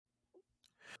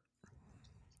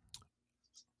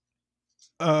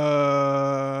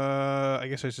I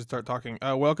guess I should start talking.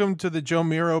 Welcome to the Joe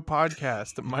Miro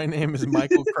podcast. My name is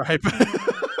Michael Kripe.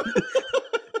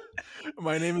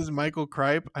 My name is Michael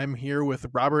Kripe. I'm here with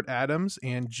Robert Adams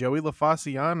and Joey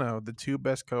LaFaciano, the two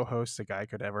best co-hosts a guy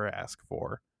could ever ask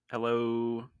for.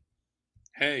 Hello.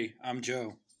 Hey, I'm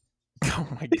Joe. Oh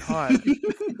my god.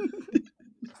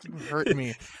 You hurt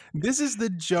me. This is the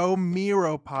Joe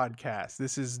Miro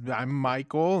podcast. I'm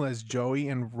Michael as Joey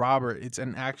and Robert. It's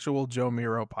an actual Joe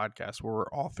Miro podcast where we're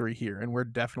all three here, and we're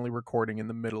definitely recording in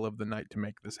the middle of the night to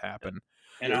make this happen.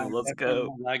 And I'm Let's definitely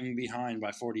go. lagging behind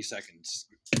by 40 seconds.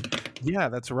 Yeah,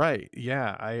 that's right.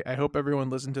 Yeah, I hope everyone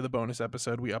listened to the bonus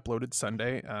episode we uploaded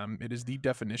Sunday. It is the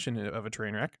definition of a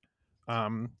train wreck,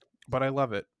 but I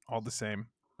love it all the same.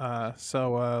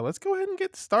 So let's go ahead and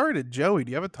get started. Joey,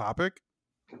 do you have a topic?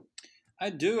 I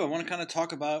do. I want to kind of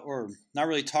talk about, or not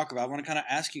really talk about, I want to kind of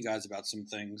ask you guys about some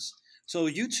things. So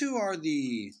you two are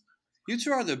the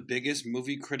biggest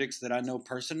movie critics that I know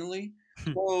personally.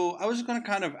 So I was just going to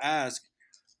kind of ask,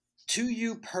 to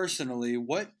you personally,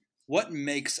 what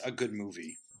makes a good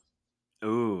movie?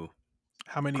 Ooh.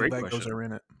 How many Great Legos question. are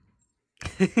in it?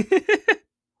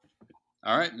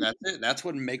 All right, that's it. That's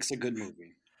what makes a good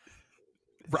movie.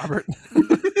 Robert?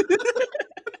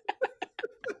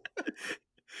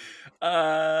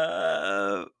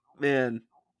 Man.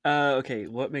 Okay,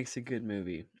 what makes a good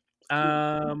movie?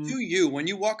 To you, when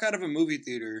you walk out of a movie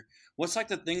theater, what's like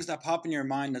the things that pop in your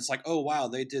mind that's like, oh wow,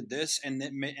 they did this and they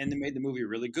made the movie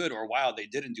really good, or wow, they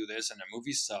didn't do this and the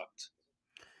movie sucked.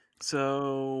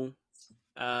 So,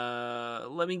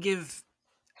 let me give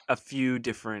a few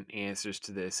different answers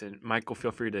to this, and Michael,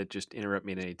 feel free to just interrupt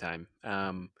me at any time.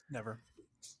 Never.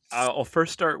 I'll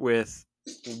first start with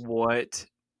what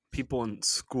people in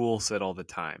school said all the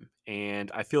time,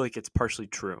 and I feel like it's partially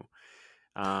true.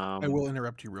 I will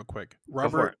interrupt you real quick.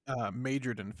 Robert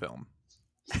majored in film.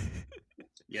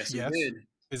 Yes, he Yes? did.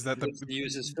 Is that He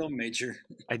used his film major.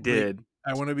 I did.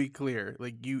 I want to be clear.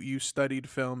 Like you studied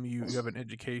film, you have an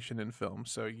education in film,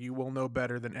 so you will know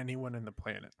better than anyone in the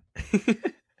planet.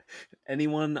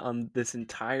 Anyone on this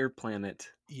entire planet.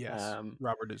 Yes.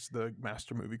 Robert is the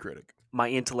master movie critic. My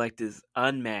intellect is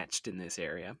unmatched in this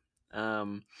area.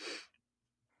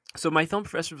 So my film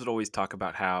professors would always talk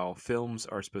about how films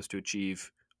are supposed to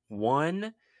achieve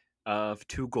one of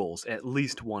two goals, at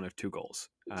least one of two goals.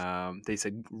 They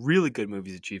said really good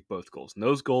movies achieve both goals. And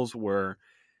those goals were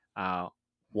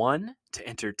one, to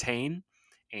entertain,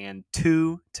 and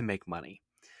two, to make money.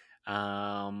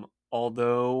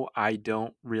 Although I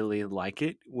don't really like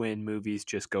it when movies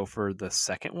just go for the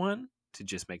second one to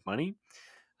just make money.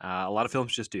 A lot of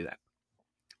films just do that.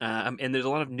 And there's a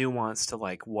lot of nuance to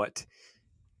like what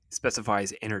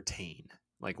specifies entertain.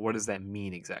 Like, what does that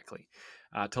mean exactly?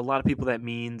 To a lot of people, that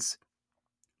means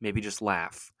maybe just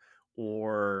laugh.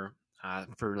 Or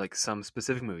for like some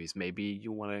specific movies, maybe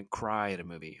you want to cry at a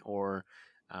movie. Or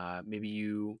maybe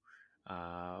you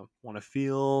want to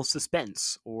feel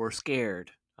suspense or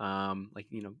scared. Like,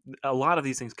 you know, a lot of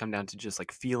these things come down to just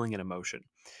like feeling an emotion.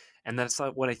 And that's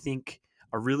what I think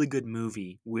a really good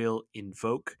movie will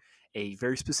invoke a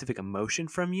very specific emotion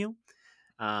from you.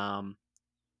 So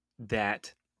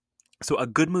a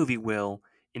good movie will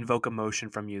invoke emotion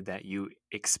from you that you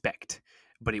expect,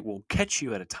 but it will catch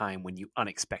you at a time when you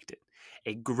unexpect it.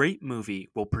 A great movie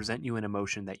will present you an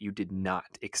emotion that you did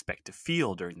not expect to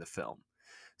feel during the film.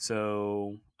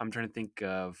 So I'm trying to think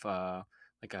of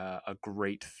like a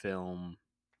great film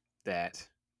that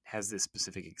has this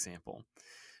specific example.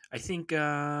 I think, okay,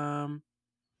 I'm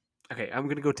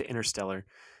going to go to Interstellar,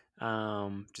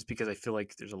 just because I feel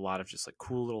like there's a lot of just like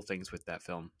cool little things with that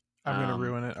film. I'm going to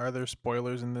ruin it. Are there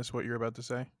spoilers in this, what you're about to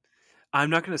say?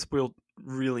 I'm not going to spoil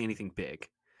really anything big.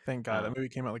 Thank God. That movie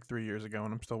came out like 3 years ago,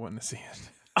 and I'm still wanting to see it.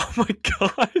 Oh my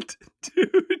God,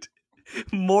 dude.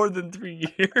 More than 3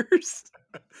 years.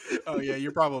 Oh, yeah,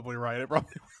 you're probably right. It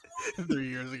probably was 3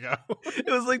 years ago.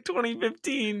 It was like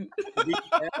 2015. To be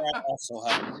fair, I also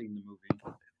haven't seen the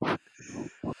movie.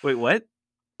 Wait, what?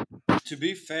 To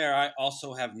be fair, I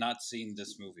also have not seen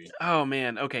this movie. Oh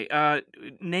man. Okay.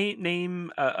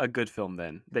 Name a good film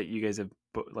then that you guys have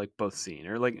both seen,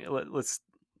 or like let's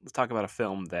talk about a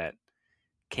film that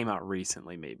came out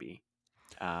recently, maybe.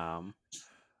 Can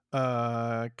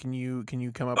you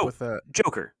come up with a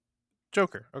Joker?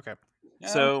 Okay. Yeah,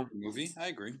 So movie, I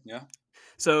agree. Yeah.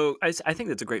 So I think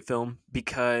that's a great film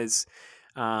because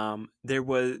there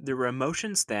were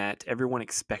emotions that everyone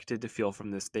expected to feel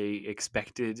from this. They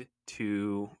expected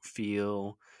to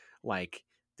feel like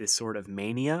this sort of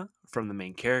mania from the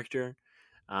main character.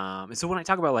 And so when I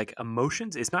talk about like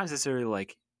emotions, it's not necessarily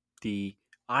like the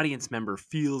audience member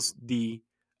feels the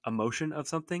emotion of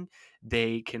something,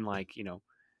 they can like,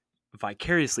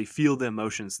 vicariously feel the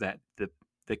emotions that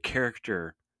the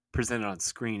character presented on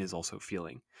screen is also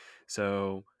feeling.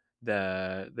 So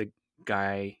the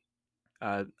guy,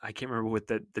 I can't remember what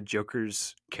the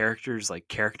Joker's character's like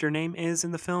character name is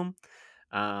in the film,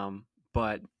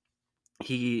 but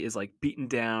he is like beaten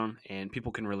down, and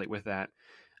people can relate with that.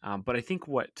 But I think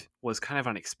what was kind of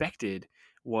unexpected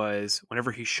was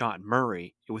whenever he shot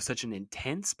Murray, it was such an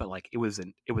intense, but like it was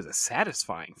a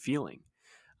satisfying feeling.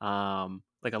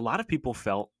 Like a lot of people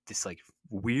felt this like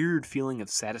weird feeling of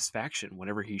satisfaction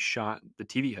whenever he shot the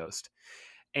TV host.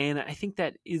 And I think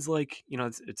that is like,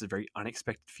 it's a very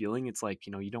unexpected feeling. It's like,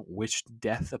 you don't wish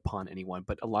death upon anyone,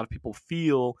 but a lot of people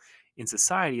feel in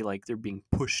society like they're being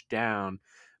pushed down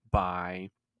by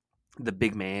the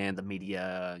big man, the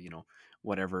media,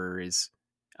 whatever is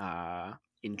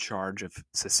in charge of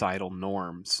societal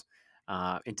norms.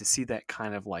 And to see that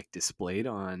kind of like displayed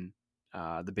on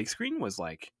the big screen was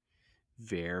like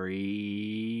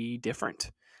very different.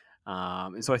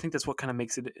 And so I think that's what kind of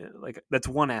makes it like that's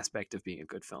one aspect of being a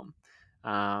good film.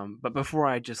 But before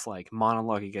I just like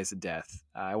monologue you guys to death,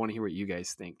 I want to hear what you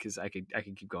guys think because I could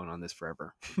keep going on this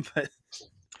forever. But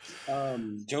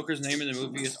Joker's name in the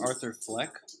movie is Arthur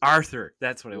Fleck. Arthur,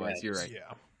 that's what it was. You're right.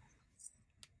 Yeah.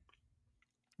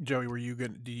 Joey, were you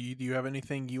good? Do you have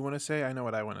anything you want to say? I know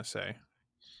what I want to say.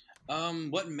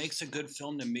 What makes a good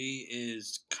film to me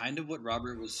is kind of what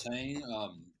Robert was saying.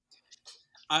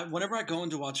 Whenever I go in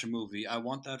to watch a movie, I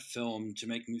want that film to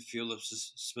make me feel a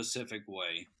specific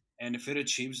way. And if it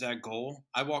achieves that goal,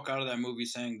 I walk out of that movie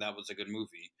saying that was a good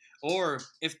movie. Or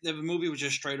if the movie was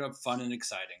just straight up fun and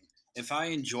exciting. If I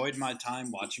enjoyed my time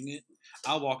watching it,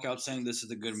 I'll walk out saying this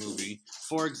is a good movie.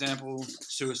 For example,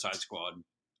 Suicide Squad.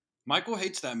 Michael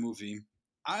hates that movie.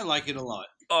 I like it a lot.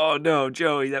 Oh no,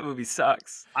 Joey, that movie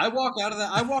sucks. I walked out of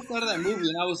that movie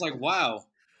and I was like, wow,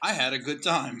 I had a good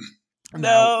time.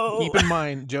 Now, keep in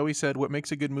mind, Joey said what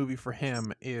makes a good movie for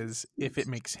him is if it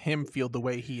makes him feel the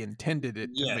way he intended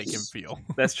it to make him feel.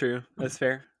 That's true. That's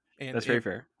fair. And that's very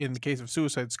fair. In the case of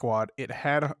Suicide Squad, it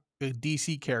had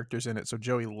DC characters in it, so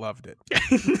Joey loved it.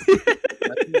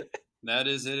 That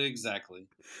is it exactly.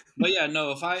 But yeah,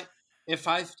 no, if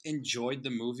I enjoyed the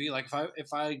movie, like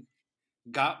if I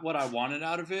got what I wanted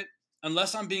out of it,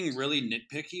 unless I'm being really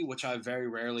nitpicky, which I very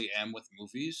rarely am with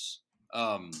movies,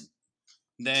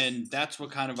 then that's what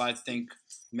kind of I think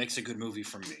makes a good movie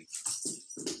for me.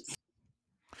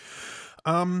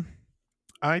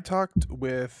 I talked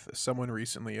with someone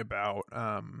recently about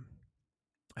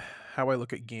how I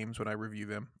look at games when I review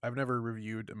them. I've never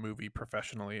reviewed a movie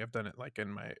professionally. I've done it like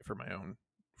for my own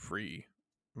free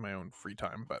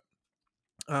time, but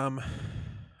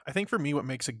I think for me what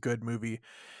makes a good movie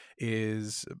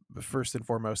is first and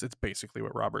foremost, it's basically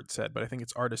what Robert said, but I think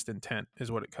it's artist intent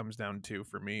is what it comes down to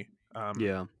for me.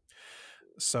 Yeah.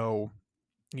 So,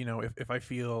 if I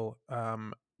feel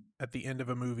at the end of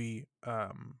a movie,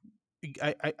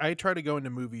 I try to go into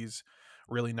movies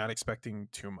really not expecting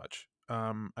too much.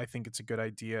 I think it's a good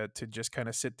idea to just kind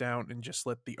of sit down and just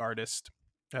let the artist,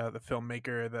 the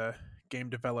filmmaker, the game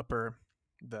developer,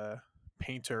 the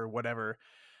painter, whatever,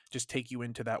 just take you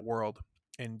into that world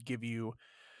and give you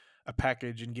a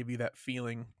package and give you that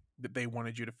feeling that they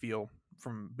wanted you to feel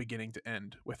from beginning to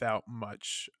end without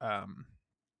much,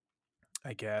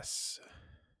 I guess,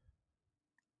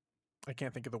 I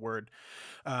can't think of the word,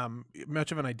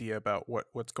 much of an idea about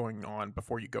what's going on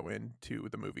before you go into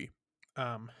the movie.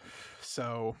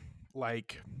 So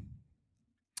like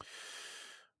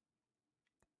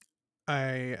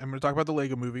I'm going to talk about the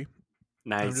Lego movie.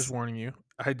 Nice. I'm just warning you.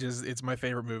 It's my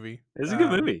favorite movie. It's a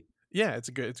good movie. Yeah, it's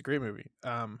a great movie.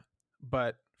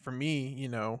 But for me,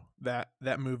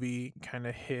 that movie kind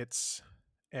of hits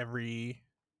everything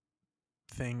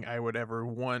I would ever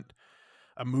want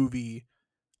a movie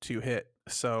to hit.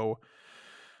 So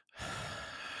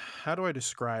how do I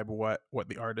describe what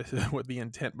the artist, what the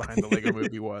intent behind the Lego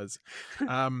movie was?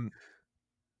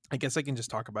 I guess I can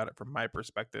just talk about it from my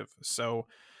perspective. So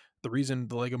the reason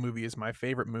the Lego movie is my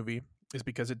favorite movie is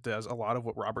because it does a lot of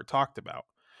what Robert talked about.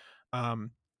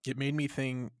 It made me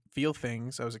feel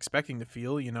things I was expecting to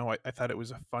feel. I thought it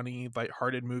was a funny,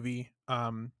 lighthearted movie.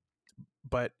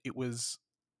 But it was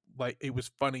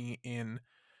funny in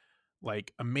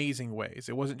like amazing ways.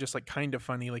 It wasn't just like kind of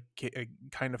funny, like a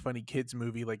kind of funny kids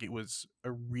movie. Like it was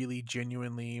a really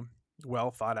genuinely well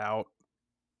thought out,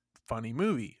 funny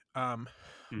movie.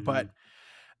 But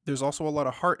there's also a lot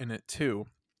of heart in it too.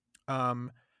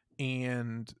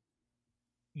 And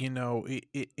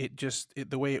it just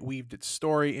the way it weaved its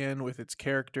story in with its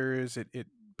characters, it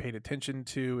paid attention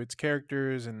to its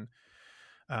characters and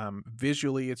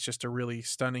Visually, it's just a really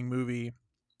stunning movie.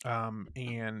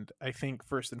 And I think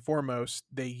first and foremost,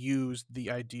 they used the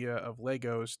idea of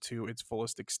Legos to its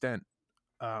fullest extent.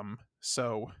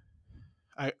 So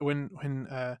when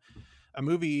a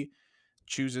movie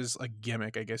chooses a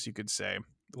gimmick, I guess you could say,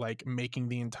 like making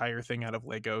the entire thing out of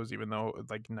Legos, even though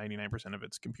like 99% of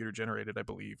it's computer generated, I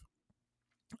believe.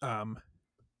 Um,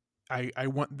 I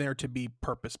want there to be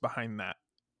purpose behind that.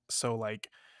 So like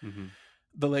Mm-hmm.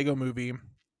 the Lego movie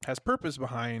has purpose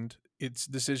behind its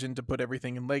decision to put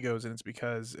everything in Legos, and it's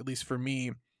because, at least for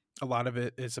me, a lot of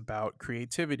it is about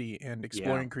creativity and Yeah.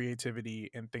 exploring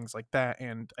creativity and things like that.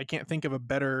 And I can't think of a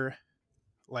better,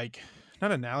 like,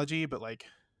 not analogy, but like,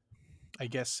 I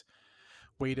guess,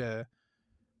 way to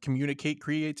communicate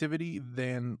creativity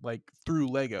than like through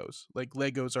Legos. Like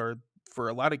Legos are, for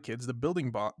a lot of kids, the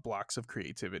building blocks of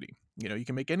creativity. You know, you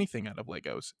can make anything out of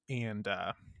Legos, and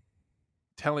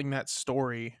telling that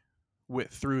story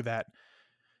through that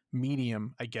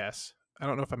medium, I guess. I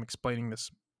don't know if I'm explaining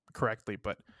this correctly,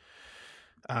 but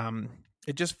um,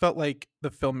 it just felt like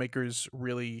the filmmakers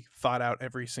really thought out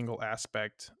every single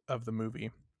aspect of the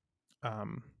movie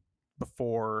um,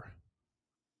 before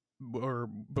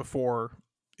before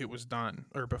it was done,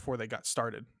 or before they got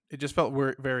started. It just felt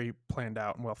very planned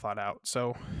out and well thought out.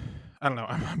 So I don't know.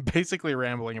 I'm basically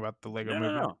rambling about the Lego No,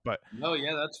 movie, no. but No,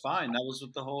 yeah, that's fine. That was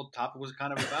what the whole topic was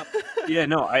kind of about. Yeah,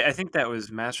 no, I think that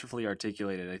was masterfully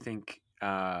articulated. I think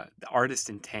the artist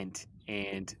intent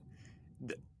and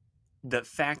the, the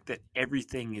fact that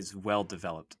everything is well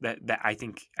developed, that I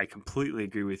think I completely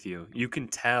agree with you. You can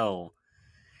tell.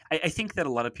 I think that a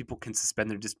lot of people can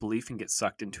suspend their disbelief and get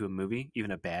sucked into a movie,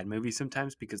 even a bad movie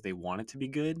sometimes, because they want it to be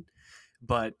good.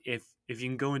 But if you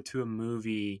can go into a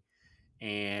movie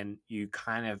and you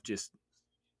kind of just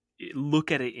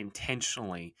look at it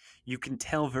intentionally, you can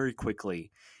tell very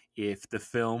quickly if the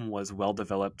film was well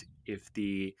developed, if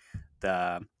the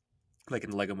like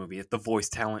in the Lego movie, if the voice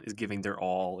talent is giving their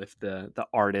all, if the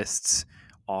artists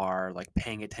are like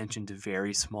paying attention to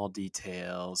very small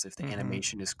details, if the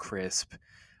animation is crisp,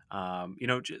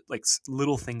 just like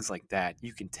little things like that,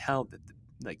 you can tell that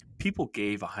like people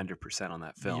gave 100% on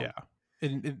that film. yeah.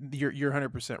 And you're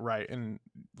 100% right, and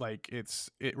like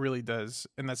it really does,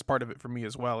 and that's part of it for me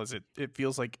as well. Is it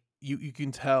feels like you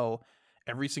can tell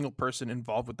every single person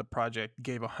involved with the project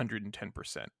gave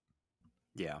 110%.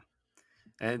 Yeah,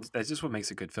 and that's just what makes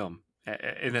a good film.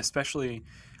 And especially,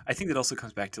 I think that also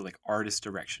comes back to like artist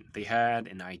direction. They had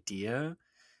an idea,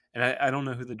 and I don't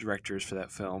know who the director is for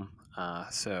that film.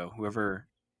 So whoever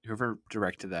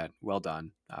directed that, well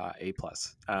done, A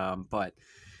plus. But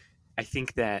I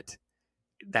think that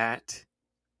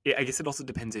I guess it also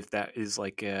depends if that is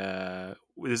like this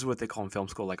is what they call in film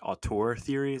school like auteur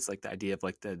theory. It's like the idea of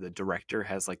like the director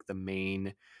has like the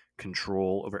main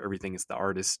control over everything. It's the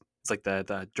artist. It's like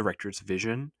the director's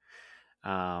vision.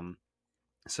 Um,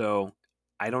 so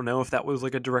I don't know if that was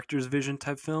like a director's vision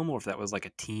type film or if that was like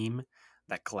a team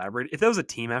that collaborated. If that was a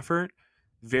team effort,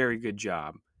 very good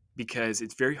job, because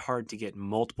it's very hard to get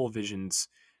multiple visions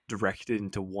directed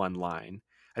into one line.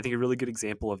 I think a really good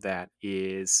example of that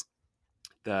is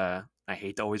I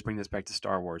hate to always bring this back to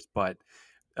Star Wars, but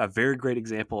a very great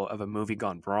example of a movie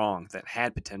gone wrong that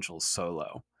had potential is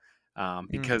Solo,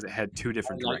 because it had two I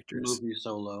different liked the directors. movie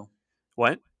Solo.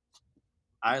 What?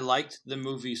 I liked the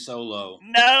movie Solo.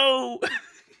 No.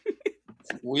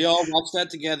 We all watched that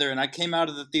together, and I came out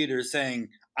of the theater saying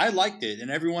I liked it,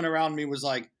 and everyone around me was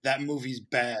like, "That movie's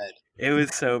bad." It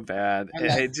was so bad.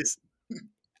 It just.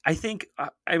 I think.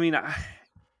 I mean,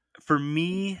 for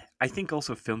me, I think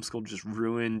also film school just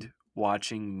ruined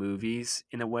watching movies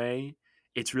in a way.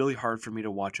 It's really hard for me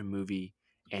to watch a movie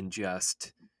and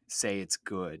just say it's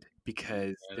good,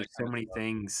 because there's so many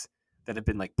things that have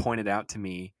been like pointed out to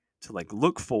me to like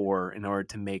look for in order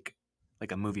to make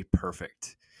like a movie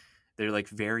perfect. They're like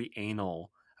very anal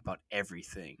about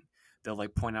everything. They'll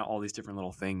like point out all these different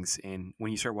little things, and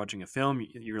when you start watching a film,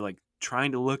 you're like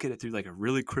trying to look at it through like a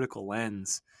really critical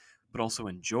lens, but also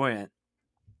enjoy it.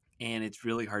 And it's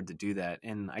really hard to do that.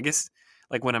 And I guess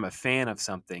like when I'm a fan of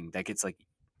something, that gets like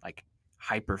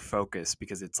hyper focused,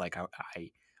 because it's like I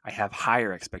have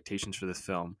higher expectations for this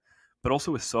film. But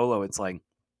also with Solo, it's like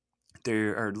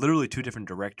there are literally two different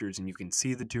directors, and you can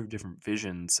see the two different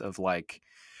visions of like,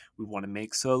 we want to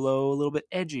make Solo a little bit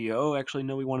edgy. Oh, actually,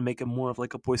 no, we want to make him more of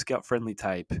like a Boy Scout friendly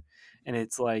type. And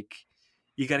it's like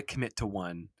you got to commit to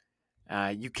one.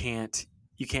 You can't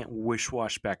wish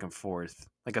wash back and forth.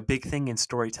 Like a big thing in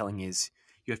storytelling is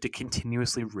you have to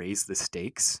continuously raise the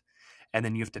stakes, and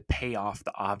then you have to pay off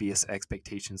the obvious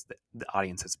expectations that the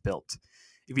audience has built.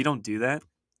 If you don't do that,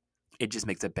 it just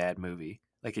makes a bad movie.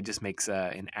 Like it just makes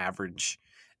an average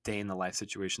day in the life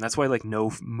situation. That's why like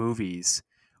no movies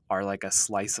are like a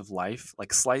slice of life.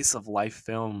 Like slice of life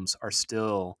films are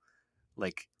still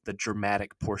like the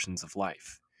dramatic portions of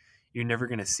life. You're never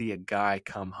going to see a guy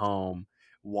come home,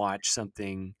 watch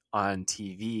something on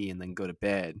TV, and then go to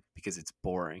bed because it's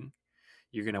boring.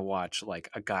 You're going to watch like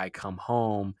a guy come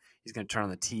home, he's going to turn on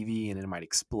the TV and it might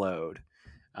explode.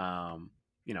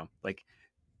 Like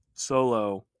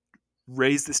Solo,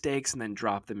 raise the stakes and then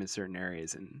drop them in certain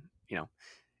areas. And,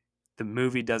 the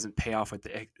movie doesn't pay off with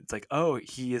it's like, oh,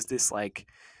 he is this like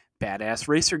badass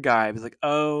racer guy. It's like,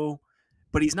 oh,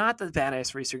 but he's not the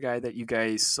badass racer guy that you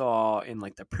guys saw in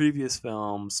like the previous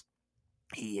films.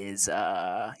 He's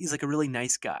like a really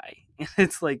nice guy.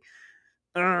 It's like,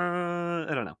 I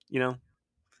don't know.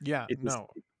 Yeah, It just, no,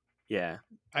 yeah,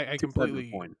 I to prove the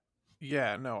completely, point.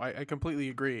 yeah, no, I completely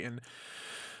agree. And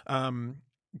um,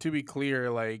 to be clear,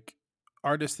 like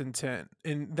artist intent,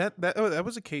 and that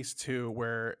was a case too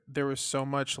where there was so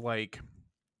much like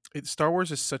Star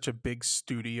Wars is such a big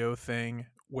studio thing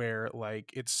where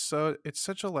like it's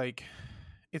such a like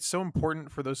it's so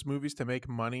important for those movies to make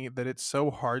money that it's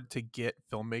so hard to get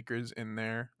filmmakers in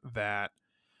there that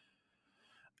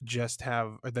just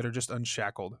have or that are just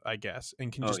unshackled, I guess,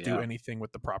 and can Oh just do yeah. anything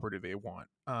with the property they want.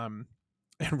 And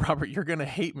Robert, you're gonna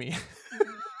hate me.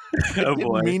 I Oh didn't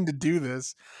boy. mean to do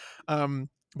this.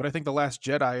 But I think The Last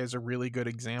Jedi is a really good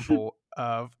example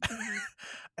of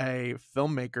a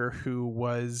filmmaker who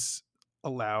was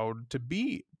allowed to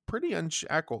be pretty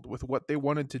unshackled with what they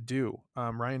wanted to do.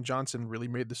 Ryan Johnson really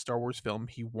made the Star Wars film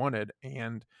he wanted.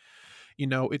 And,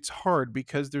 it's hard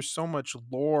because there's so much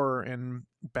lore and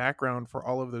background for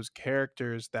all of those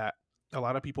characters that a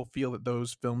lot of people feel that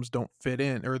those films don't fit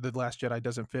in, or The Last Jedi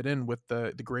doesn't fit in with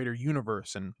the greater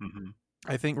universe. And Hmm.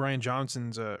 I think Ryan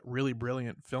Johnson's a really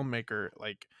brilliant filmmaker.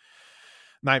 Like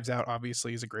Knives Out,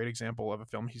 obviously, is a great example of a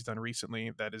film he's done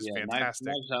recently that is Yeah, fantastic.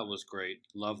 Knives Out was great.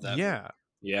 Love that movie. Yeah,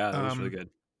 Yeah, that was really um, good.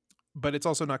 but it's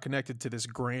also not connected to this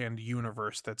grand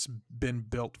universe that's been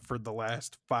built for the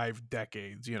last 5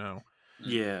 decades.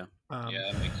 Yeah. Um,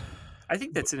 Yeah, that makes sense. I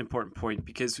think that's an important point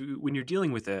because when you're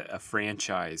dealing with a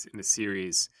franchise in a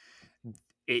series,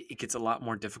 it gets a lot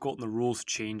more difficult and the rules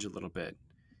change a little bit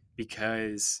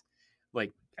because,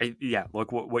 like,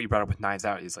 look what you brought up with Knives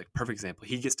Out is like perfect example.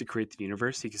 He gets to create the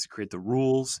universe, he gets to create the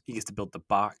rules, he gets to build the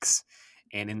box,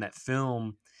 and in that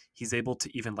film, he's able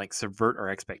to even like subvert our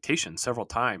expectations several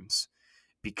times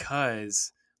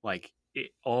because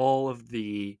all of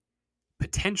the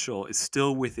potential is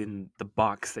still within the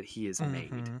box that he has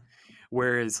made. mhm.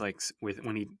 Whereas like with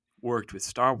when he worked with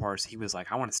Star Wars, he was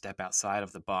like, I want to step outside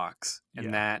of the box, and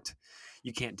Yeah. that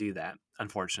you can't do that.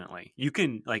 Unfortunately, you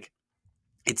can like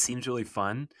it seems really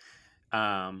fun,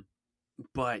 um,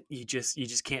 but you just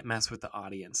can't mess with the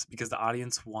audience because the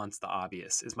audience wants the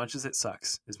obvious as much as it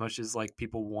sucks, as much as like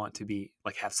people want to be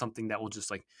like have something that will just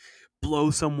like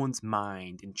blow someone's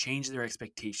mind and change their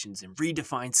expectations and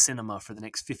redefine cinema for the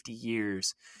next 50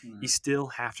 years. You Mhm. still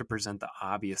have to present the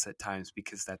obvious at times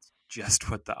because that's just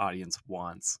what the audience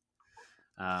wants.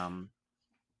 um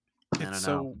I It's don't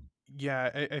know. so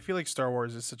yeah, I feel like Star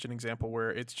Wars is such an example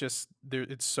where it's just there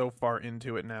it's so far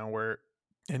into it now where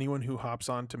anyone who hops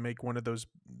on to make one of those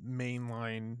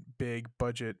mainline big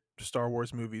budget Star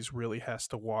Wars movies really has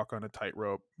to walk on a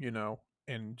tightrope,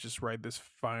 and just ride this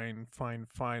fine, fine,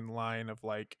 fine line of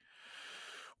like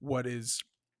what is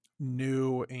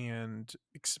new and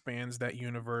expands that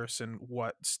universe and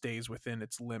what stays within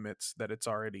its limits that it's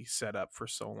already set up for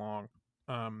so long.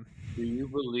 Um Do you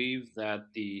believe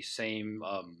that the same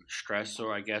stress,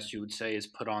 or I guess you would say, is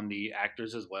put on the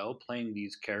actors as well, playing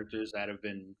these characters that have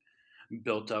been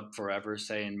built up forever,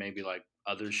 say in maybe like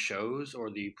other shows or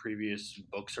the previous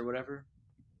books or whatever?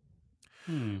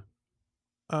 Hmm.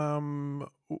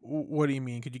 what do you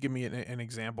mean? Could you give me an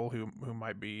example who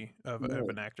might be of No.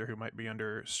 an actor who might be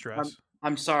under I'm stress?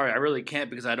 I'm sorry, I really can't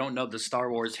because I don't know the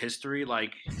Star Wars history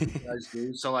like you guys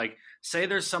do. So like say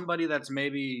there's somebody that's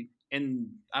maybe in,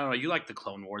 I don't know, you like the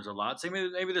Clone Wars a lot. Say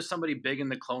maybe there's somebody big in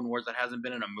the Clone Wars that hasn't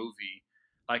been in a movie,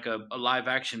 like a live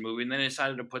action movie, and then they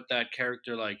decided to put that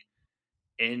character like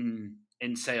in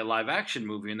say a live action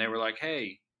movie, and they were like,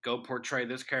 "Hey, go portray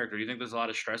this character." Do you think there's a lot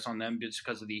of stress on them just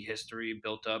because of the history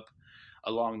built up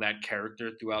along that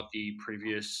character throughout the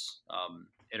previous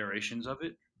iterations of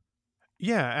it?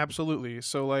 Yeah, absolutely.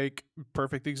 So, like,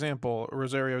 perfect example: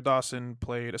 Rosario Dawson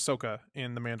played Ahsoka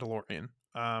in The Mandalorian.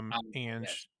 And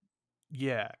Yes.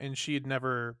 yeah, and she had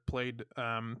never played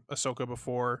Ahsoka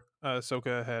before.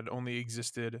 Ahsoka had only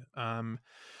existed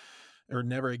or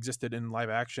never existed in live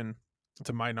action,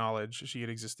 to my knowledge. She had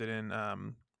existed in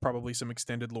probably some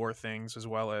extended lore things, as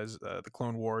well as the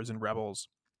Clone Wars and Rebels.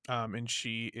 And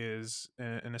she is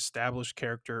an established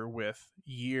character with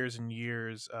years and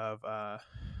years of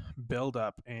build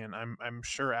up, and I'm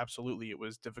sure absolutely it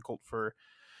was difficult for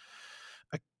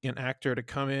an actor to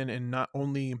come in and not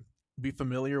only be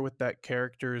familiar with that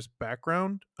character's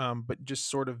background, but just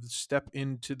sort of step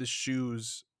into the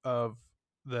shoes of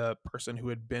the person who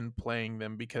had been playing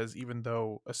them. Because even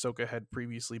though Ahsoka had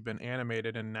previously been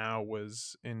animated and now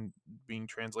was in being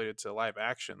translated to live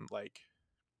action, like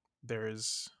there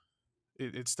is,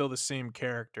 it's still the same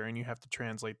character, and you have to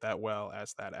translate that well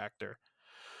as that actor.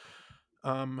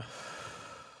 Um,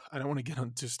 I don't want to get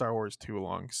into Star Wars too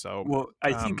long, so Well,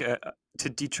 I think to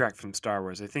detract from Star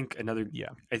Wars, I think yeah.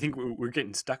 I think we're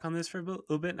getting stuck on this for a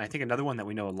little bit, and I think another one that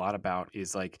we know a lot about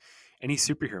is like any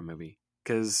superhero movie,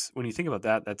 because when you think about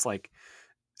that, that's like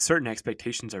certain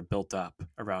expectations are built up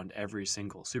around every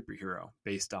single superhero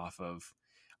based off of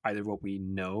either what we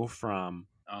know from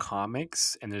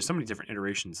comics, and there's so many different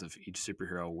iterations of each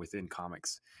superhero within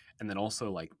comics, and then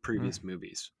also like previous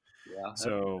movies. Yeah.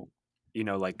 So,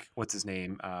 like what's his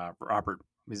name?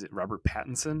 Is it Robert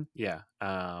Pattinson? Yeah.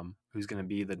 Who's going to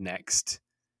be the next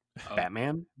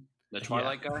Batman? The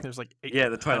Twilight guy? There's like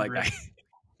the Twilight guy.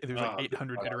 There's like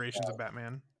 800 iterations of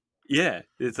Batman. Yeah.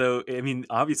 So, I mean,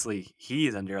 obviously he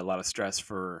is under a lot of stress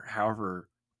for however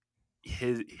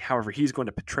he's going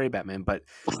to portray Batman, but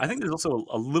I think there's also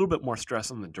a little bit more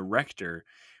stress on the director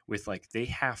with like they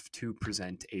have to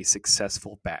present a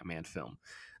successful Batman film.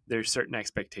 There's certain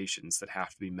expectations that have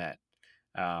to be met.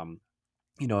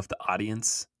 If the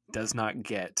audience does not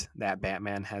get that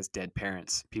Batman has dead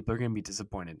parents, people are going to be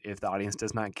disappointed. If the audience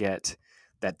does not get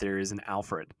that there is an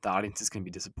Alfred, the audience is going to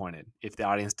be disappointed. If the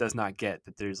audience does not get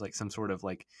that there's like some sort of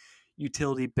like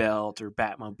utility belt or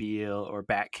Batmobile or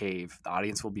Batcave, the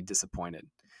audience will be disappointed,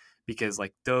 because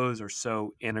like those are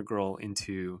so integral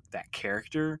into that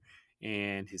character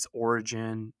and his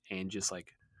origin and just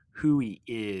like who he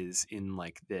is in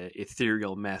like the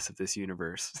ethereal mess of this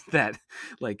universe, that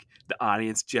like the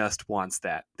audience just wants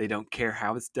that. They don't care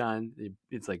how it's done.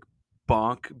 It's like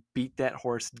bonk, beat that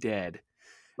horse dead.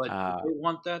 But do they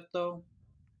want that though?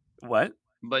 What?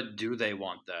 But do they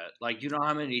want that? Like, you know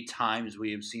how many times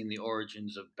we have seen the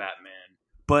origins of Batman?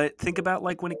 But think about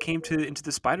like when it came to Into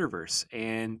the Spider-Verse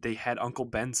and they had Uncle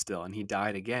Ben still and he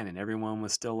died again and everyone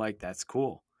was still like, that's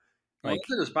cool. Like,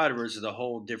 Into the Spider-Verse is a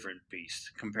whole different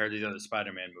beast compared to the other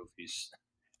Spider-Man movies.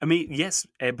 I mean, yes,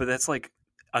 but that's like,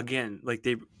 again, like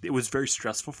it was very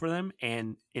stressful for them,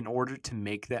 and in order to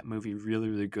make that movie really,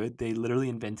 really good, they literally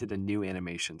invented a new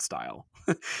animation style.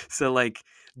 So like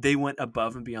they went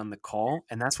above and beyond the call,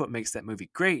 and that's what makes that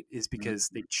movie great, is because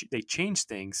they changed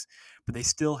things, but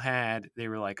they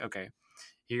were like, okay,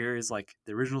 here is like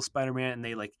the original Spider-Man, and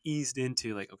they like eased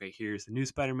into like, okay, here's the new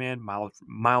Spider-Man.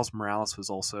 Miles Morales was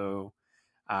also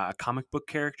a comic book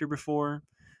character before,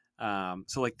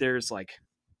 so like there's like,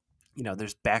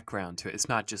 there's background to it. It's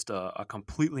not just a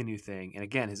completely new thing. And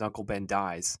again, his Uncle Ben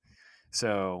dies,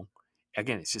 so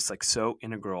again, it's just like so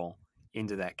integral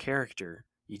into that character.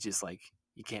 You just like,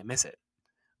 you can't miss it.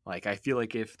 Like I feel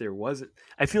like if there wasn't,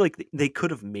 I feel like they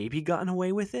could have maybe gotten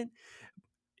away with it,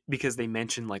 because they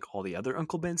mentioned like all the other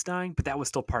Uncle Ben's dying, but that was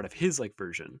still part of his like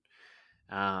version.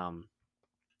 I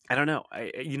don't know.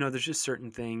 There's just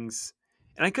certain things,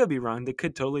 and I could be wrong. They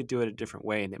could totally do it a different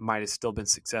way, and it might have still been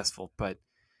successful. But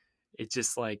it's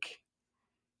just like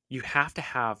you have to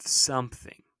have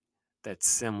something that's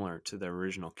similar to the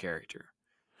original character,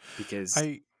 because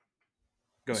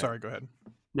Go ahead.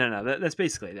 No, that's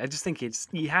basically it. I just think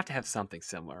you have to have something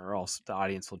similar, or else the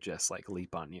audience will just like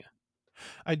leap on you.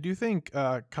 I do think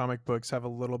comic books have a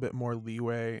little bit more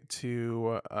leeway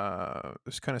to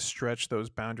just kind of stretch those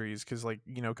boundaries, because like,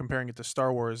 comparing it to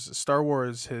Star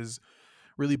Wars has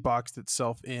really boxed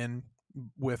itself in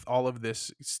with all of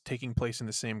this taking place in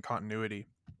the same continuity.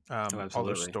 All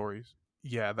those stories,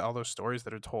 all those stories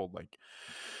that are told, like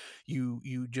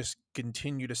you just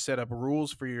continue to set up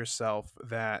rules for yourself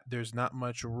that there's not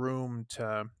much room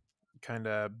to kind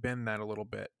of bend that a little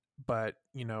bit. But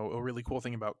a really cool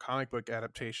thing about comic book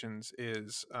adaptations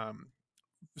is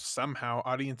somehow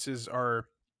audiences are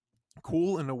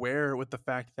cool and aware with the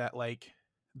fact that like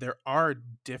there are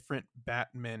different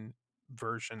Batman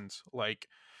versions. Like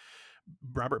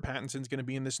Robert Pattinson's going to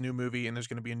be in this new movie, and there's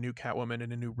going to be a new Catwoman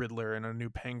and a new Riddler and a new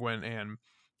Penguin, and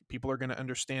people are going to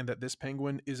understand that this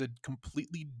Penguin is a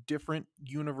completely different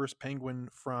universe Penguin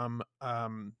from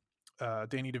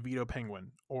Danny DeVito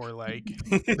Penguin, or like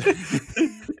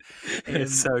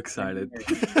it's so excited.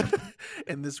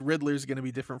 And this Riddler is going to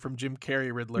be different from Jim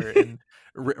Carrey Riddler, and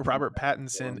Robert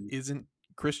Pattinson isn't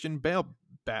Christian Bale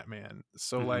Batman.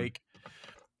 So Mhm. like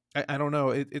I don't know,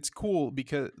 it's cool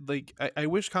because like I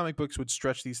wish comic books would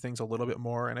stretch these things a little bit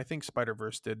more, and I think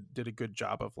Spider-Verse did a good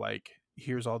job of like,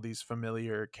 here's all these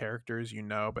familiar characters,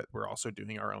 but we're also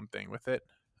doing our own thing with it.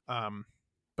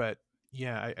 But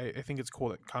yeah, I think it's cool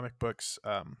that comic books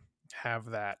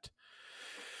have that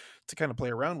to kind of play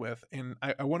around with. And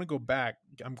I want to go back.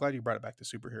 I'm glad you brought it back to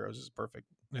superheroes. This is perfect.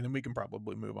 And then we can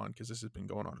probably move on because this has been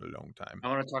going on a long time. I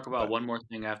want to talk about But one more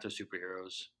thing after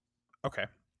superheroes. okay.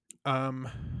 Um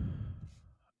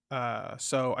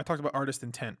so I talked about artist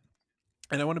intent.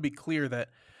 And I want to be clear that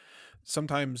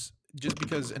sometimes just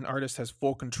because an artist has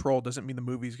full control doesn't mean the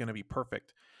movie is going to be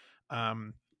perfect.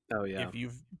 Um Oh yeah. If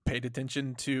you've paid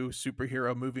attention to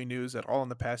superhero movie news at all in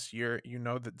the past year, you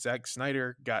know that Zack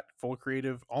Snyder got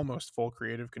almost full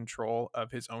creative control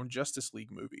of his own Justice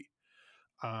League movie.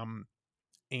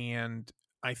 And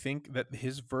I think that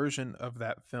his version of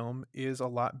that film is a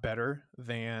lot better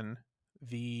than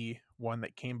the one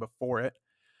that came before it.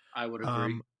 I would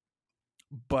agree.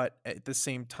 But at the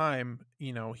same time,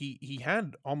 he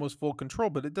had almost full control,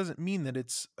 but it doesn't mean that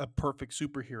it's a perfect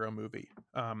superhero movie.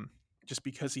 Just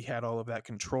because he had all of that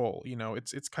control,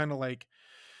 it's kind of like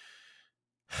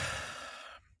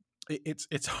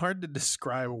it's hard to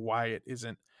describe why it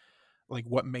isn't like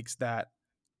what makes that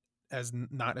as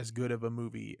not as good of a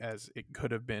movie as it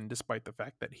could have been, despite the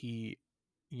fact that he,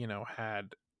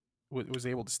 had was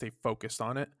able to stay focused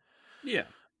on it. Yeah.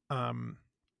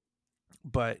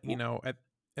 But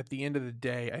at the end of the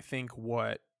day, I think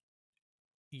what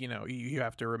you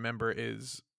have to remember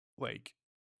is like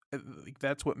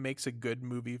that's what makes a good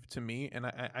movie to me. And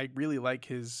I really like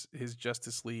his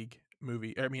Justice League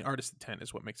movie. I mean, artist intent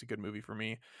is what makes a good movie for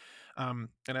me. And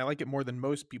I like it more than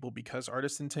most people because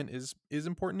artist intent is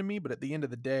important to me. But at the end of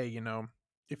the day,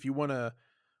 if you want to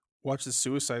watch the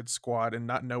Suicide Squad and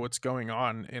not know what's going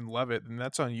on and love it, then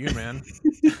that's on you, man.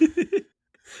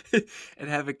 And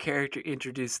have a character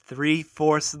introduced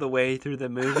 3/4 of the way through the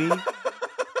movie.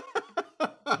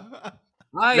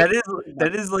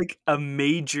 That is like a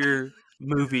major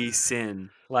movie sin.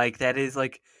 Like that is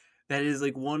like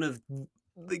one of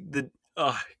the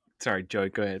sorry, Joey,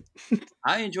 go ahead.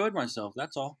 I enjoyed myself.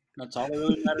 That's all. That's all that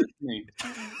really matters to me.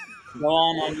 Go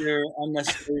on your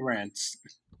unnecessary rants.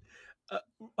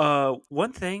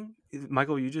 One thing,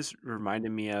 Michael, you just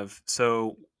reminded me of.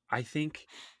 So I think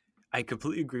I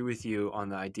completely agree with you on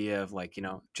the idea of like,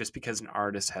 just because an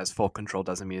artist has full control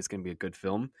doesn't mean it's going to be a good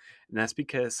film. And that's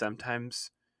because sometimes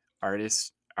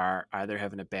artists are either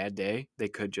having a bad day, they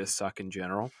could just suck in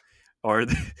general, or,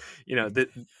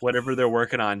 whatever they're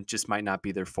working on just might not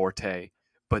be their forte.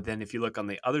 But then if you look on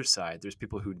the other side, there's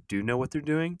people who do know what they're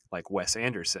doing, like Wes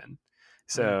Anderson.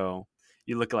 So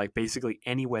you look at like basically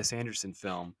any Wes Anderson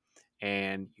film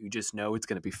and you just know it's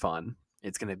going to be fun.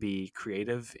 It's going to be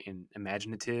creative and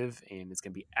imaginative, and it's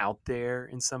going to be out there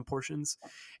in some portions,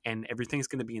 and everything's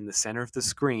going to be in the center of the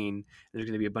screen. There's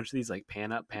going to be a bunch of these like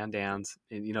pan up, pan downs,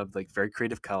 and like very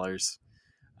creative colors,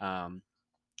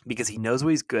 because he knows what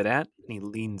he's good at and he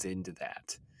leans into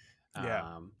that.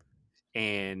 Yeah.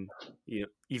 And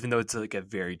even though it's like a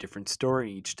very different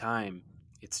story each time,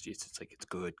 it's like it's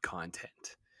good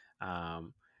content.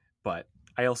 But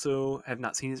I also have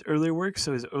not seen his earlier works,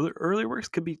 so his earlier works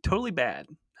could be totally bad.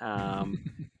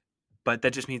 But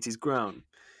that just means he's grown.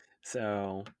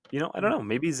 So, I don't know.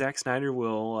 Maybe Zack Snyder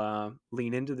will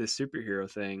lean into this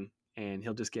superhero thing, and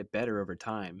he'll just get better over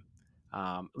time.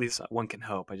 At least one can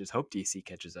hope. I just hope DC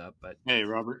catches up. But Hey,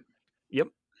 Robert. Yep.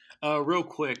 Real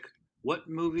quick, what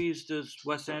movies does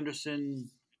Wes Anderson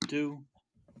do?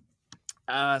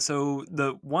 So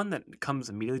the one that comes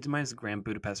immediately to mind is Grand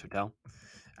Budapest Hotel.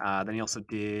 Then he also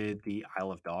did The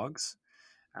Isle of Dogs.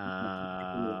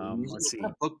 Let's see. Was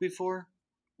that a book before?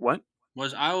 What?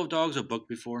 Was Isle of Dogs a book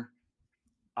before?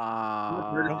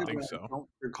 I don't think so. I don't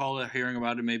recall hearing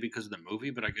about it maybe because of the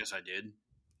movie, but I guess I did.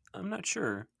 I'm not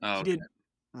sure. Oh, he did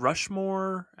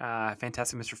Rushmore,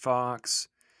 Fantastic Mr. Fox,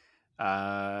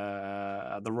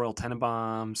 The Royal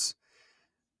Tenenbaums.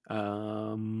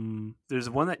 There's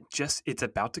one that it's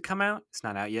about to come out. It's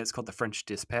not out yet. It's called The French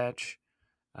Dispatch.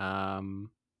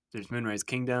 There's Moonrise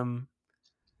Kingdom.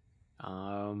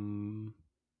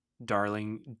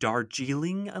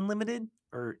 Darjeeling Unlimited,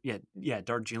 or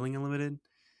Darjeeling Unlimited,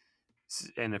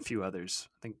 and a few others.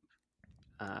 I think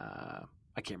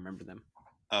I can't remember them.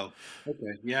 Oh,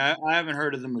 okay. Yeah, I haven't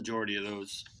heard of the majority of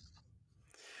those.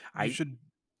 I should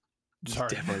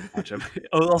definitely watch them.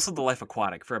 Also, The Life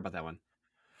Aquatic. Forgot about that one.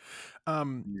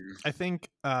 I think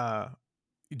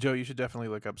Joe, you should definitely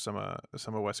look up some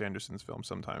of Wes Anderson's films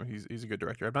sometime. He's a good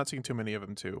director. I've not seen too many of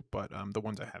them too, but the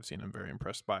ones I have seen, I'm very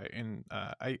impressed by. And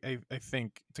I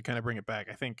think to kind of bring it back,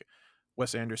 I think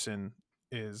Wes Anderson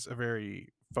is a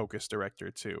very focused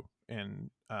director too. And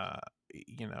I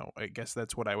guess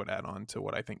that's what I would add on to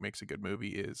what I think makes a good movie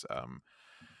is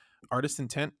artist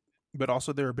intent, but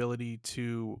also their ability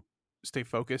to stay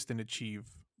focused and achieve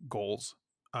goals.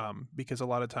 Because a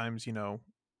lot of times,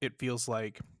 it feels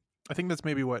like I think that's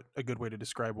maybe what a good way to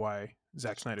describe why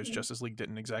Zack Snyder's Justice League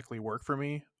didn't exactly work for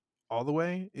me all the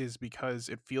way is because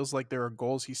it feels like there are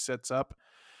goals he sets up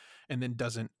and then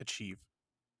doesn't achieve.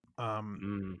 I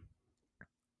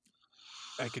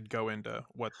could go into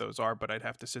what those are, but I'd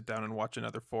have to sit down and watch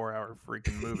another 4-hour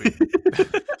freaking movie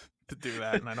to do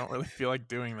that, and I don't really feel like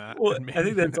doing that. Well, And I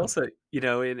think that's also, in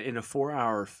a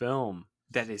 4-hour film,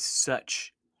 that is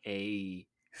such a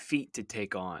feat to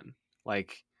take on.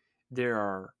 Like, there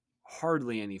are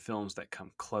hardly any films that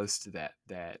come close to that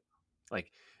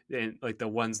like, and like the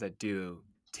ones that do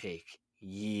take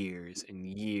years and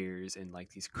years and like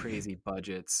these crazy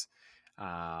budgets.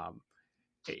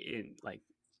 Like,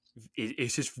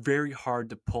 it's just very hard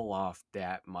to pull off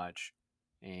that much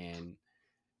and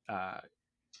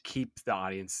keep the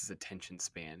audience's attention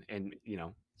span. And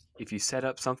if you set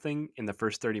up something in the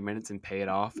first 30 minutes and pay it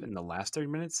off in the last 30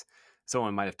 minutes,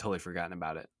 someone might have totally forgotten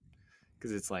about it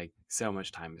because it's like so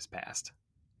much time has passed,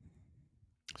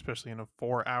 especially in a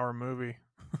 4-hour movie.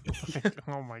 Like,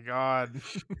 oh my god,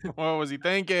 what was he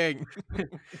thinking?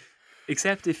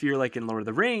 Except if you're like in Lord of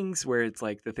the Rings, where it's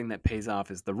like the thing that pays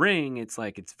off is the ring. It's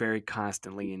like it's very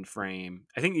constantly in frame.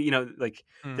 I think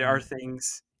there are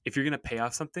things, if you're going to pay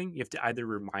off something, you have to either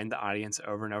remind the audience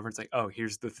over and over. It's like, oh,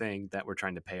 here's the thing that we're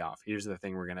trying to pay off. Here's the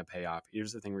thing we're going to pay off.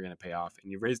 Here's the thing we're going to pay off.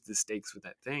 And you raise the stakes with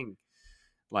that thing.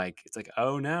 Like, it's like,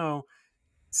 oh no,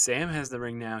 Sam has the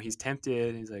ring now. He's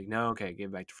tempted. He's like, no, okay, give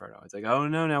it back to Frodo. It's like, oh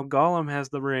no, now Gollum has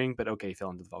the ring, but okay, he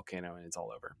fell into the volcano and it's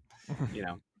all over.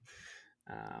 Yeah.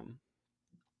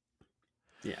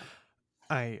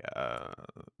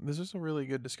 This is a really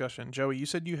good discussion. Joey, you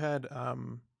said you had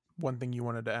one thing you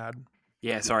wanted to add.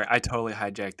 Yeah, sorry, I totally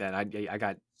hijacked that. I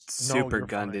got super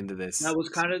gunned into this. That was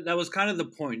kind of the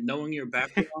point, knowing your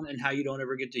background and how you don't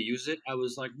ever get to use it. I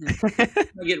was like, I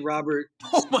get Robert.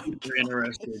 Oh my God.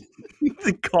 Interested.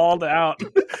 Called out.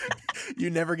 You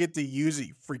never get to use it,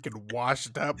 you freaking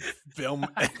washed up film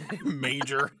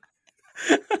major.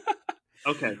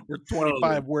 Okay, we're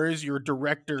 25. Where's your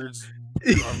director's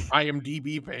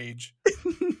IMDb page?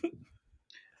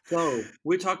 So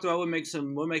we talked about what makes a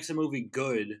movie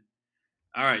good.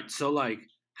 All right, so like,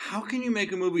 how can you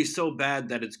make a movie so bad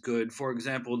that it's good? For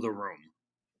example, The Room.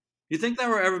 You think there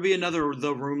will ever be another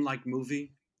The Room like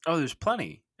movie? Oh, there's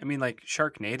plenty. I mean, like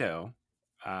Sharknado.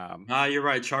 You're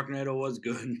right. Sharknado was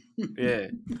good. Yeah,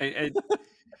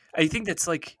 I think that's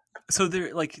like. So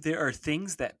there are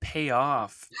things that pay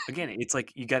off. Again, it's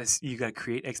like you gotta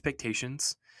create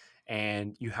expectations,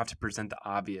 and you have to present the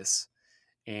obvious.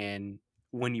 And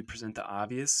when you present the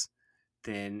obvious,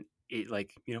 then it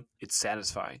it's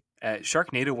satisfying.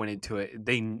 Sharknado went into it.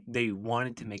 They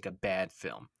wanted to make a bad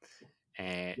film,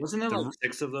 and wasn't there like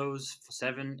 6 of those,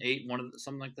 7, 8,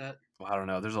 something like that? Well, I don't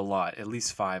know. There's a lot, at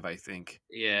least 5, I think.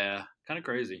 Yeah, kind of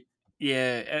crazy.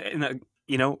 Yeah, and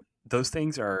those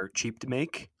things are cheap to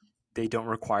make. They don't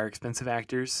require expensive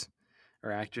actors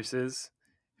or actresses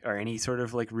or any sort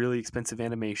of like really expensive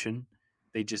animation.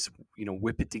 They just,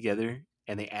 whip it together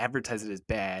and they advertise it as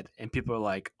bad. And people are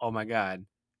like, oh my God,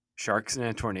 sharks in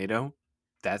a tornado?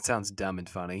 That sounds dumb and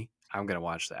funny. I'm going to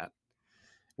watch that.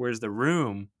 Whereas The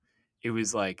Room, it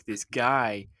was like this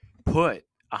guy put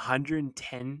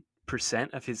 110%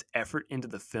 of his effort into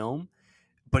the film,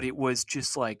 but it was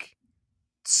just like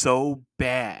so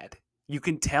bad. You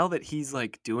can tell that he's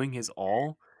like doing his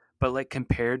all, but like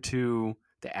compared to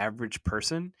the average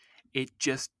person, it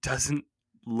just doesn't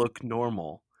look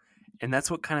normal. And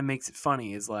that's what kind of makes it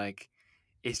funny is like,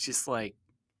 it's just like,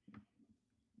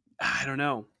 I don't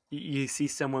know. You see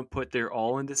someone put their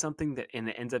all into something and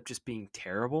it ends up just being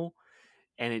terrible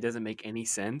and it doesn't make any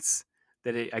sense.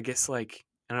 I guess like,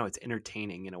 I don't know, it's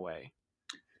entertaining in a way.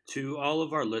 To all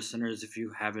of our listeners, if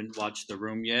you haven't watched The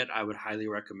Room yet, I would highly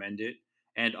recommend it.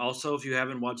 And also, if you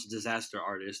haven't watched Disaster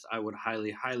Artist, I would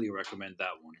highly, highly recommend that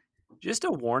one. Just a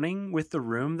warning with The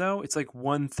Room, though, it's like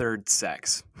 1/3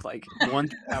 sex. Like one,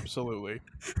 absolutely.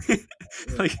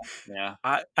 Like, yeah,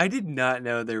 I did not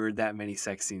know there were that many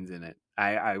sex scenes in it.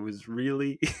 I was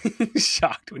really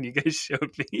shocked when you guys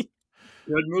showed me.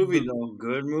 Good movie, though.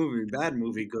 Good movie. Bad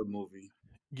movie. Good movie.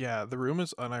 Yeah, The Room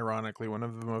is unironically one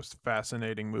of the most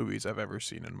fascinating movies I've ever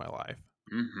seen in my life,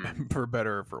 for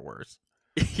better or for worse.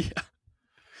 Yeah.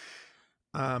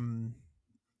 Um.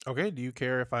 Okay. Do you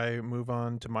care if I move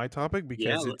on to my topic Yeah,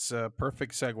 because it's a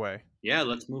perfect segue? yeah.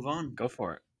 Let's move on. Go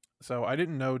for it. So I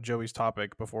didn't know Joey's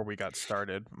topic before we got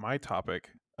started. My topic,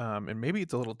 and maybe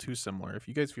it's a little too similar. If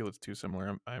you guys feel it's too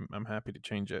similar, I'm happy to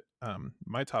change it.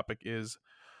 My topic is,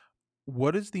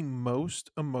 what is the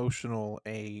most emotional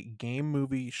a game,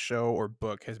 movie, show, or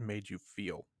book has made you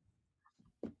feel?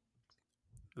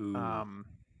 Ooh. Um,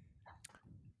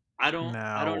 I don't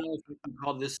now, know if I can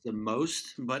call this the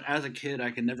most, but as a kid,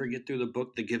 I could never get through the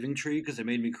book The Giving Tree because it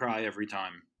made me cry every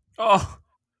time. Oh,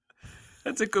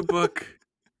 that's a good book.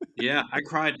 Yeah, I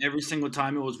cried every single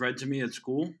time it was read to me at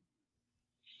school.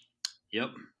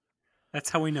 Yep. That's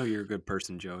how we know you're a good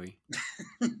person, Joey.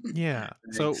 yeah.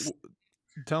 So Thanks.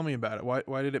 tell me about it.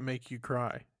 Why did it make you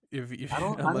cry? If I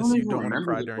unless don't you even don't want to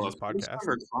remember cry the during book. this I just podcast.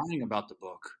 remember crying about the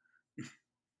book.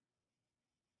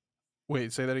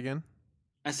 Wait, say that again.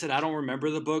 I said I don't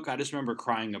remember the book. I just remember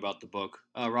crying about the book.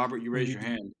 Robert, you raised You your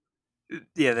hand.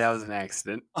 Yeah, that was an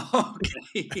accident.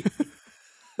 Okay.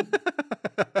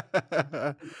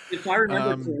 If I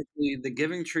remember um, correctly, the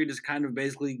Giving Tree just kind of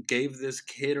basically gave this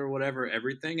kid or whatever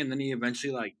everything, and then he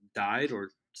eventually like died or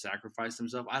sacrificed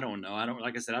himself. I don't know. I don't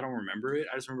like I said I don't remember it.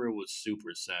 I just remember it was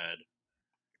super sad.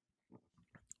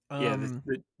 Yeah, um,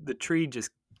 the tree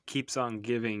just keeps on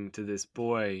giving to this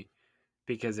boy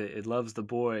because it loves the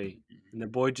boy, and the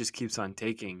boy just keeps on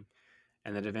taking,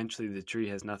 and then eventually the tree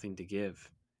has nothing to give,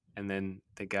 and then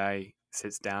the guy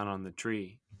sits down on the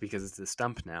tree because it's a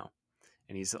stump now,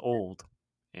 and he's old,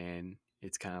 and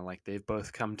it's kind of like they've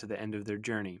both come to the end of their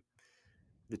journey.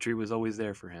 The tree was always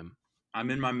there for him. I'm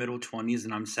in my middle 20s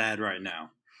and I'm sad right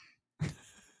now.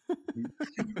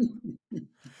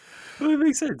 Well, it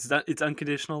makes sense. It's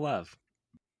unconditional love.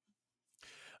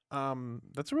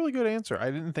 that's a really good answer. I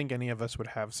didn't think any of us would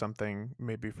have something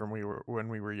maybe from when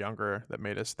we were younger that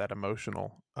made us that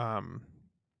emotional.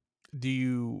 Do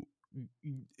you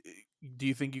do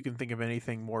you think you can think of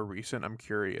anything more recent? I'm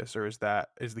curious, or is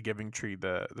the Giving Tree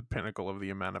the pinnacle of the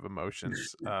amount of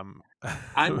emotions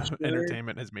I'm sure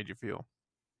entertainment has made you feel?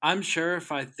 I'm sure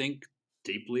if I think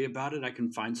deeply about it, I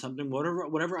can find something.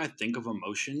 Whatever I think of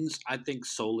emotions, I think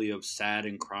solely of sad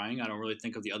and crying. I don't really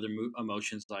think of the other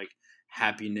emotions like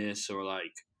happiness or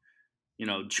like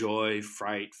joy,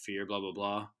 fright, fear, blah blah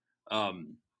blah.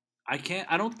 Um, I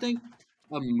can't. I don't think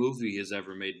a movie has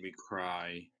ever made me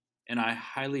cry, and I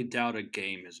highly doubt a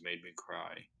game has made me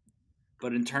cry.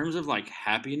 But in terms of like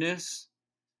happiness,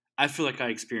 I feel like I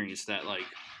experience that like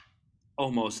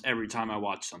almost every time I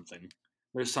watch something.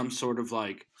 There's some sort of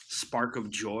like spark of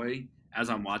joy as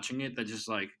I'm watching it that just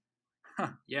like,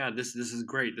 huh, yeah, this is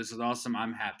great. This is awesome.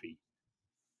 I'm happy.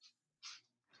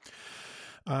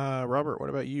 Robert, what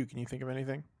about you? Can you think of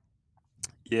anything?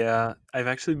 Yeah, I've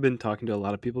actually been talking to a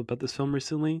lot of people about this film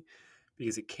recently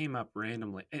because it came up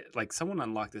randomly. Like someone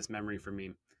unlocked this memory for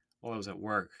me while I was at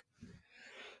work,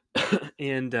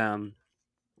 and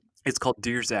it's called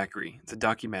Dear Zachary. It's a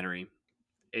documentary.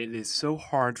 It is so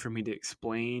hard for me to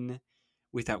explain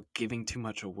without giving too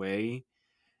much away,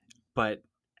 but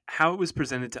how it was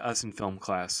presented to us in film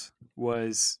class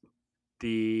was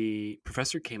the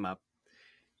professor came up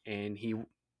and he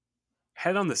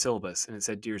had it on the syllabus and it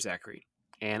said Dear Zachary,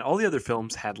 and all the other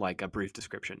films had like a brief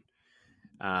description.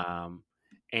 Um,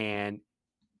 and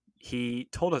he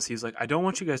told us, he was like, I don't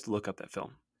want you guys to look up that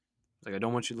film. Like, I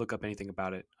don't want you to look up anything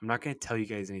about it. I'm not going to tell you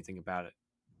guys anything about it.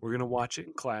 We're going to watch it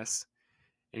in class.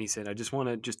 And he said, I just want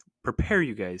to just prepare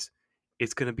you guys.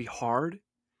 It's going to be hard.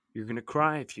 You're going to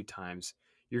cry a few times.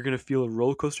 You're going to feel a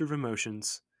roller coaster of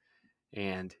emotions.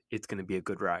 And it's going to be a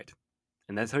good ride.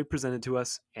 And that's how he presented to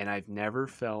us. And I've never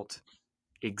felt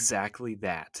exactly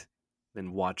that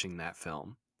than watching that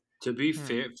film. To be Hmm.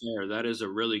 fair, that is a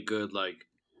really good like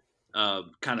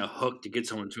kind of hook to get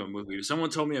someone to a movie. If someone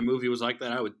told me a movie was like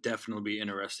that, I would definitely be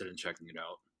interested in checking it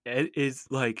out. It is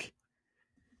like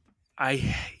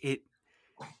I it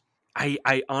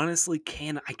I honestly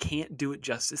I can't do it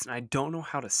justice, and I don't know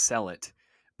how to sell it.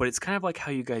 But it's kind of like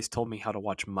how you guys told me how to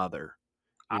watch Mother.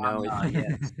 You know,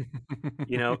 Yes.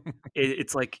 you know,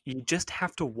 it's like you just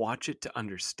have to watch it to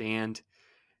understand.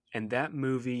 And that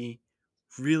movie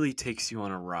really takes you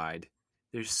on a ride.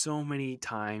 There's so many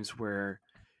times where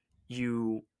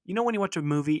you know when you watch a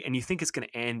movie and you think it's going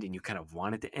to end and you kind of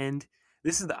want it to end.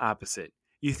 This is the opposite.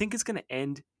 You think it's going to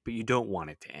end, but you don't want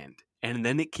it to end, and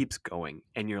then it keeps going,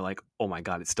 and you're like, oh my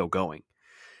god, it's still going,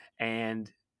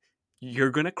 and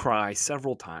you're going to cry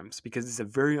several times because it's a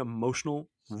very emotional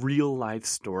real life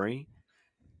story.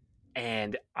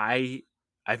 And I've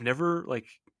never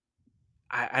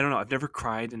I don't know, I've never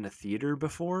cried in a theater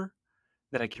before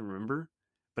that I can remember,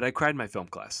 but I cried in my film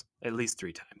class at least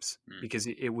 3 times Mm. because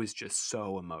it was just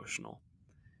so emotional.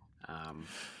 That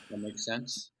makes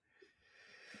sense.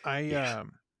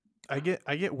 I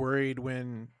get worried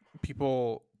when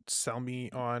people sell me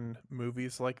on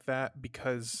movies like that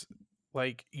because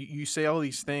like you say all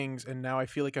these things and now I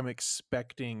feel like I'm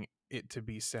expecting it to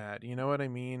be sad. You know what I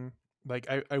mean? Like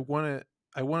I want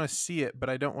to see it, but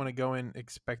I don't want to go in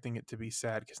expecting it to be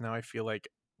sad because now I feel like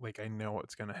I know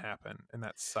what's going to happen and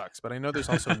that sucks. But I know there's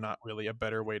also not really a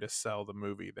better way to sell the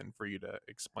movie than for you to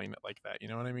explain it like that. You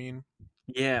know what I mean?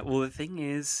 Yeah, well, the thing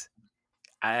is,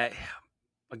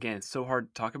 again, it's so hard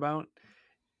to talk about.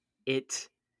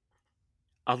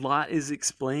 A lot is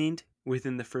explained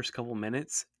within the first couple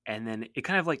minutes, and then it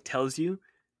kind of like tells you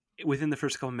within the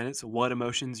first couple minutes what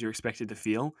emotions you're expected to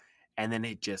feel, and then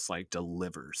it just like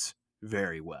delivers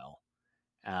very well.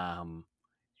 Um,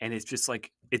 and it's just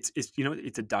like it's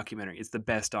it's a documentary. It's the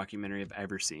best documentary I've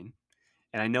ever seen.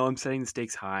 And I know I'm setting the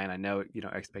stakes high, and I know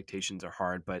expectations are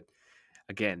hard, but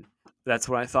again, that's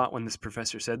what I thought when this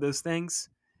professor said those things,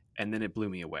 and then it blew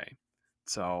me away.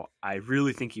 So I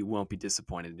really think you won't be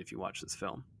disappointed if you watch this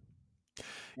film. You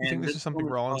think And this is something film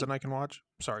is Rollins called- and I can watch?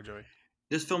 Sorry, Joey.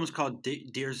 This film is called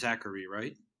Dear Zachary,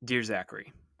 right? Dear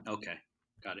Zachary, Okay,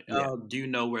 got it. Yeah. Do you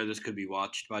know where this could be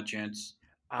watched by chance?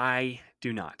 I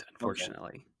do not,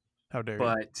 unfortunately, How dare you?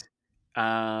 but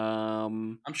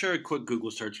I'm sure a quick Google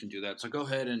search can do that. So go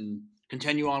ahead and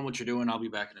continue on what you're doing. I'll be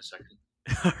back in a second.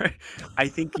 all right. I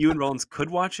think you and Rollins could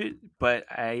watch it, but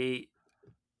I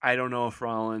don't know if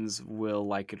Rollins will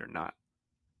like it or not.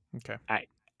 Okay. I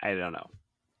don't know,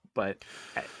 but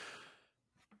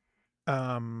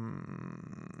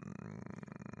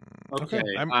Okay,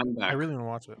 I'm back. I really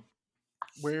want to watch it.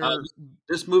 Where?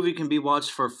 This movie can be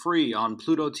watched for free on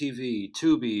Pluto TV,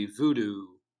 Tubi, Vudu,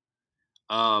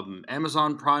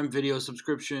 Amazon Prime Video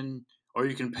subscription, or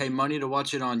you can pay money to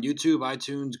watch it on YouTube,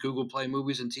 iTunes, Google Play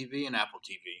Movies and TV, and Apple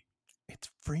TV. It's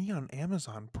free on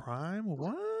Amazon Prime.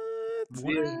 What?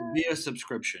 Via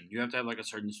subscription. You have to have like a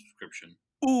certain subscription.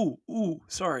 ooh,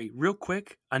 sorry, real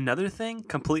quick. Another thing,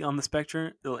 complete on the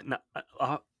spectrum, on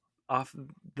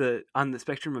the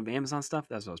spectrum of Amazon stuff.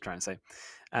 That's what I was trying to say.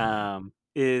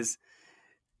 Is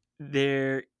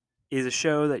there is a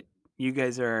show that you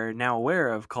guys are now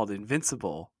aware of called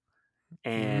Invincible,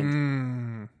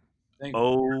 and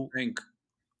Think.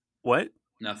 what?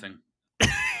 Nothing.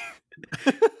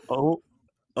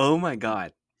 Oh my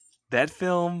god, that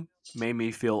film made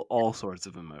me feel all sorts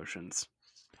of emotions.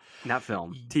 Not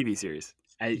film, TV series.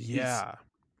 Yeah.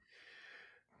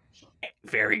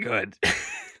 It's very good.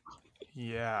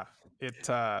 Yeah. It.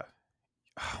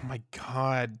 Oh my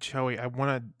God, Joey! I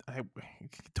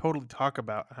totally talk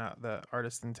about the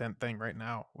artist intent thing right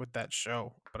now with that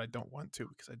show, but I don't want to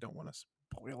because I don't want to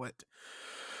spoil it.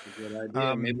 Good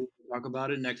idea. Maybe we can talk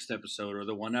about it next episode, or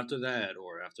the one after that,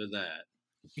 or after that.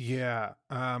 Yeah.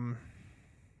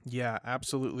 Yeah,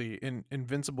 absolutely.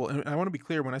 Invincible. And I want to be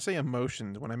clear when I say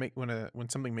emotions, when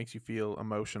something makes you feel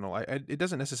emotional, it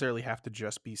doesn't necessarily have to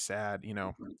just be sad. You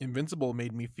know, Invincible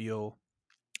made me feel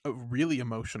really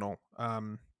emotional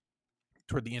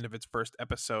toward the end of its first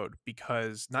episode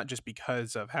because not just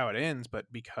because of how it ends, but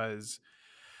because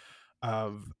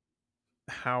of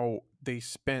how they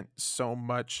spent so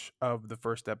much of the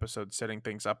first episode setting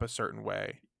things up a certain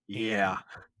way. Yeah.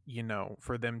 You know,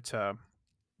 for them to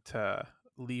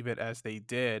leave it as they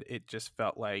did, it just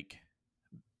felt like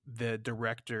the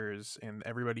directors and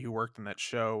everybody who worked on that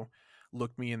show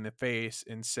looked me in the face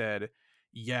and said,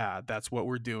 yeah, that's what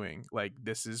we're doing. Like,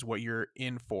 this is what you're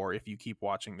in for if you keep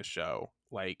watching the show.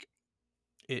 Like,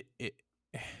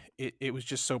 it was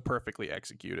just so perfectly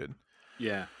executed.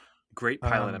 Yeah. Great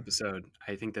pilot episode.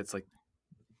 I think that's like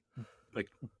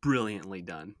brilliantly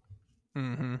done.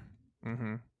 Mm-hmm.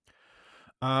 Mm-hmm.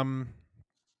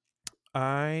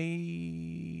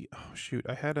 I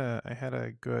had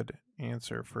a good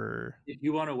answer for. If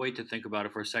you want to wait to think about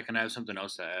it for a second, I have something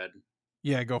else to add.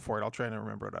 Yeah, go for it. I'll try to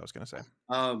remember what I was going to say.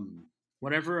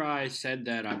 Whenever I said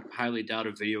that I highly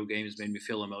doubted video games made me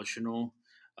feel emotional,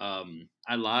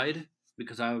 I lied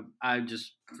because I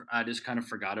just kind of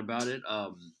forgot about it.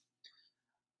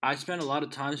 I spent a lot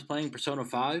of times playing Persona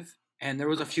 5, and there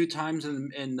was a few times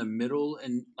in the middle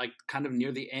and like kind of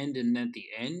near the end and at the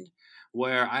end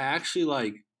where I actually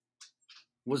like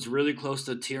was really close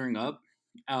to tearing up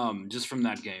just from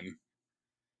that game.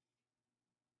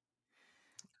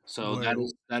 So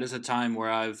that is a time where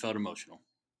I felt emotional.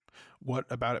 What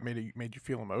about it made you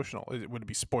feel emotional? Would it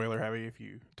be spoiler heavy if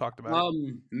you talked about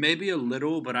it? Maybe a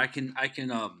little, but I can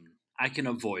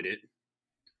avoid it.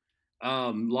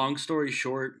 Long story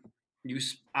short,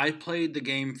 I played the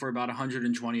game for about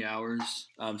 120 hours.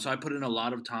 So I put in a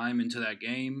lot of time into that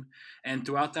game, and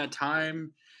throughout that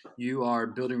time, you are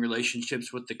building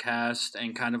relationships with the cast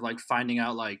and kind of like finding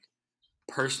out like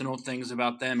personal things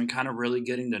about them and kind of really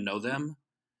getting to know them.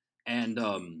 And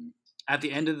at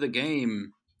the end of the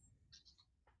game,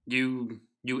 you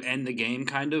end the game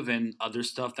kind of, and other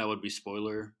stuff that would be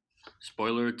spoiler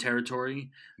territory.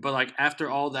 But like after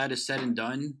all that is said and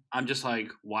done, I'm just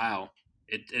like, wow,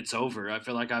 it's over. I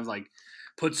feel like I've like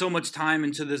put so much time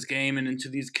into this game and into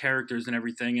these characters and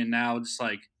everything, and now it's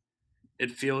like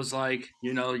it feels like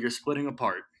you're splitting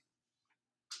apart.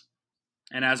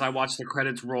 And as I watched the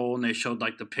credits roll and they showed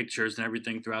like the pictures and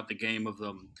everything throughout the game of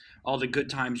them, all the good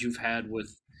times you've had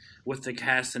with the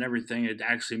cast and everything, it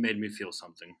actually made me feel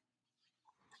something.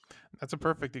 That's a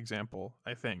perfect example,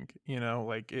 I think.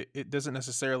 Like it doesn't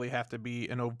necessarily have to be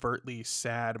an overtly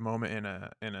sad moment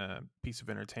in a piece of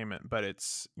entertainment, but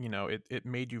it's it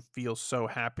made you feel so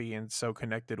happy and so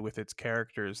connected with its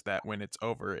characters that when it's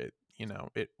over, it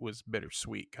was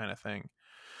bittersweet kind of thing.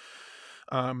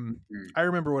 Mhm. I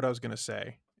remember what I was gonna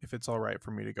say, if it's all right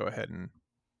for me to go ahead and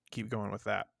keep going with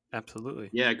that. Absolutely.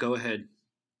 Yeah, go ahead.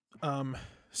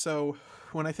 So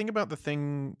when I think about the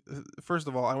thing, first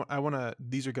of all, I want to.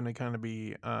 These are going to kind of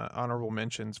be honorable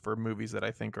mentions for movies that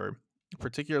I think are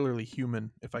particularly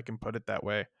human, if I can put it that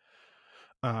way.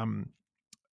 I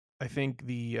think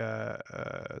the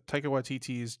Taika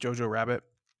Waititi's Jojo Rabbit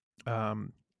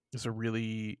is a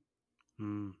really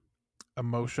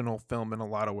emotional film in a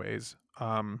lot of ways,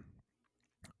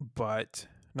 but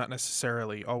not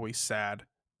necessarily always sad.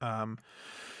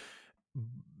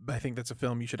 I think that's a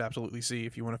film you should absolutely see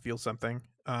if you want to feel something.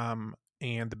 And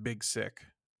The Big Sick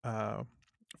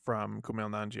from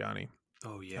Kumail Nanjiani.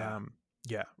 Oh yeah.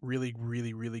 Yeah, really,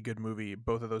 really, really good movie.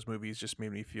 Both of those movies just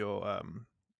made me feel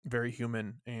very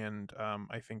human, and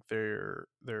I think they're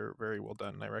very well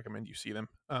done. And I recommend you see them.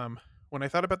 When I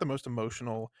thought about the most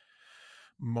emotional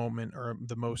moment or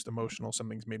the most emotional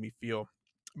something's made me feel,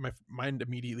 my mind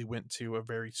immediately went to a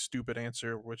very stupid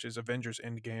answer, which is Avengers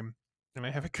Endgame, and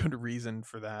I have a good reason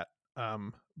for that.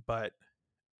 But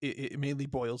it mainly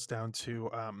boils down to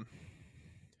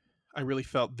I really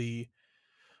felt the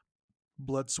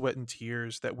blood, sweat, and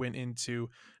tears that went into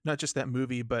not just that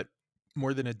movie, but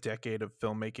more than a decade of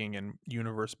filmmaking and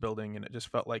universe building. And it just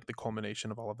felt like the culmination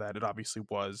of all of that. It obviously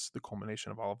was the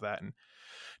culmination of all of that. And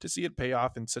to see it pay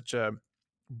off in such a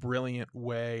brilliant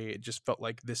way, it just felt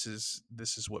like this is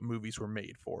what movies were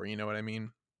made for. You know what I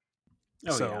mean?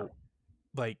 Oh yeah. So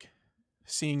like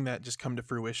seeing that just come to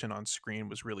fruition on screen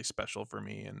was really special for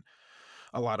me in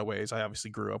a lot of ways. I obviously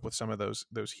grew up with some of those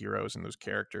heroes and those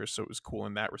characters, so it was cool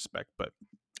in that respect, but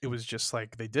it was just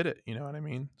like they did it, you know what I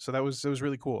mean? So it was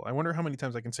really cool. I wonder how many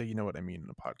times I can say you know what I mean in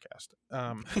a podcast.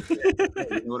 You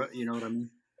know what I mean?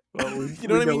 Well, You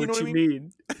know what I mean? You know what I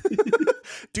mean?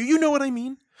 Do you know what I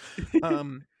mean?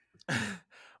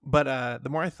 But the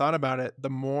more I thought about it, the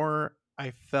more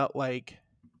I felt like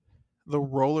the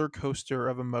roller coaster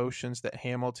of emotions that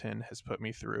Hamilton has put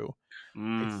me through,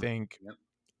 I think Yep.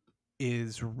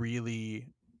 is really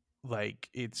like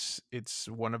it's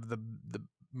one of the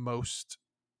most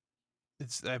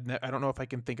I don't know if I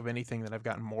can think of anything that I've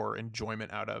gotten more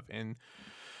enjoyment out of in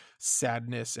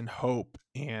sadness and hope,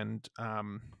 and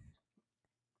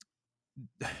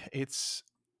it's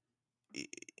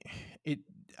it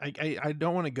I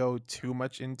don't want to go too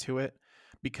much into it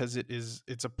because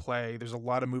it's a play. There's a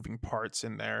lot of moving parts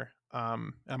in there.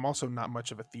 I'm also not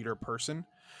much of a theater person,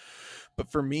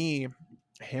 but for me,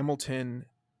 Hamilton,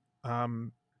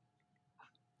 um,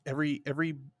 every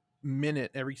minute,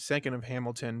 every second of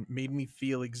Hamilton made me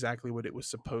feel exactly what it was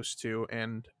supposed to,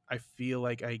 and I feel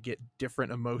like I get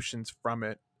different emotions from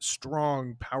it,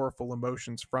 strong, powerful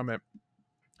emotions from it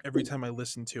every time I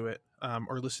listen to it,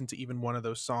 or listen to even one of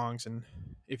those songs. And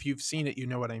if you've seen it, you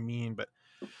know what I mean. But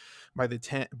by the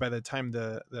time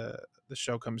the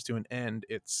show comes to an end,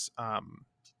 it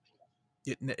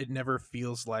never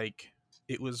feels like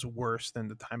it was worse than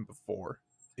the time before.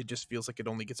 It just feels like it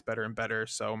only gets better and better.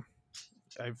 So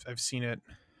I've seen it.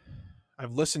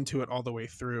 I've listened to it all the way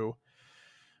through,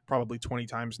 probably 20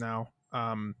 times now.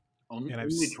 Only, And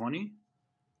only 20?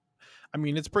 I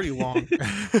mean, it's pretty long. For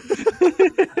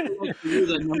you,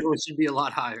 the number should be a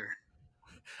lot higher.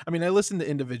 I mean, I listen to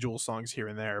individual songs here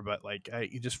and there, but like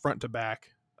you just front to back,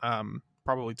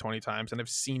 probably 20 times, and I've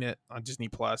seen it on Disney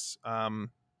Plus,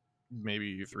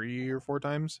 maybe 3 or 4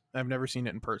 times. I've never seen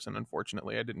it in person,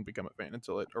 unfortunately. I didn't become a fan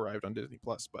until it arrived on Disney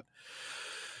Plus, but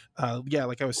yeah,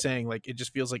 like I was saying, like it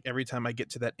just feels like every time I get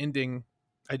to that ending,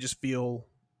 I just feel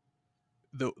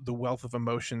the wealth of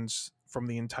emotions from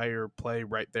the entire play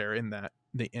right there in that.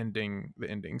 the ending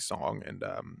song, and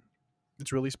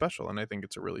it's really special, and I think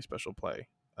it's a really special play,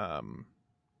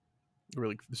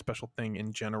 really special thing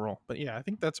in general. But yeah, I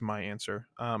think that's my answer.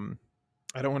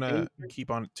 I don't want to keep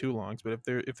on it too long, but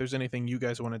if there's anything you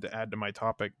guys wanted to add to my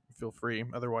topic, feel free.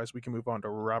 Otherwise, we can move on to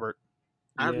Robert.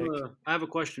 I have a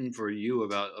question for you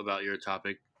about your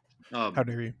topic. How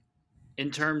dare you? In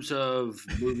terms of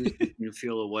movies making you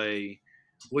feel away,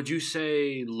 would you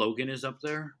say Logan is up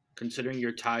there, considering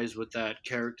your ties with that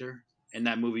character and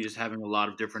that movie is having a lot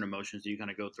of different emotions that you kind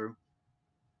of go through?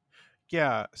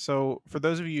 Yeah. So for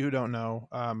those of you who don't know,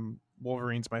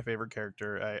 Wolverine's my favorite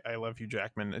character. I love Hugh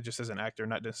Jackman just as an actor,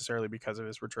 not necessarily because of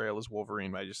his portrayal as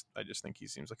Wolverine. I just think he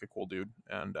seems like a cool dude,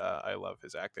 and I love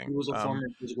his acting. He was a former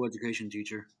physical education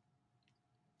teacher.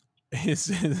 He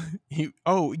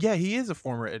he is a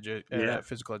former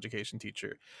physical education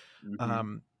teacher.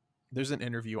 Mm-hmm. There's an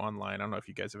interview online, I don't know if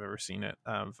you guys have ever seen it,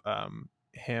 of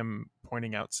him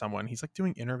pointing out someone. He's like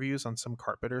doing interviews on some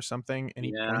carpet or something, and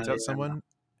he points out someone.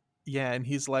 Yeah, and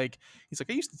he's like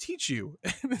I used to teach you.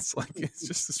 And it's like it's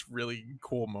just this really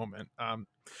cool moment.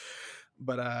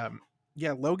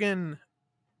 Yeah, Logan,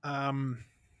 I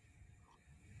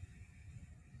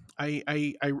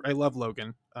love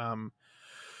Logan.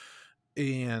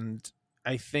 And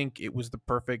I think it was a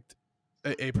perfect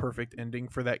ending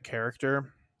for that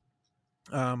character.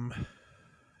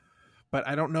 But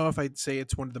I don't know if I'd say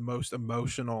it's one of the most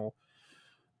emotional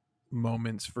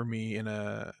moments for me in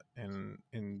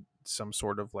some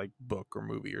sort of like book or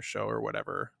movie or show or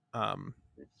whatever.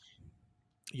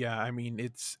 Yeah, I mean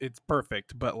it's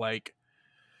perfect, but like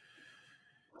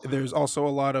there's also a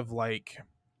lot of like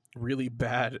really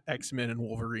bad X-Men and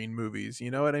Wolverine movies. You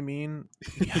know what I mean?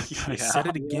 Yeah, I said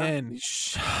it again.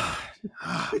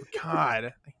 Oh, God,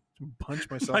 I punch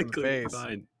myself in the face.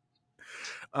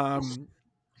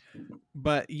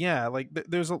 But yeah, like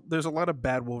there's a lot of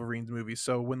bad Wolverines movies.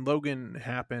 So when Logan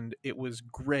happened, it was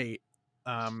great,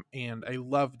 and I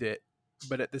loved it.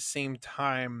 But at the same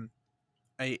time,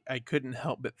 I couldn't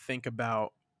help but think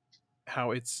about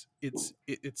how it's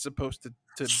supposed to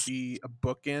be a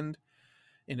bookend,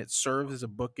 and it serves as a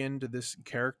bookend to this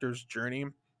character's journey.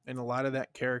 And a lot of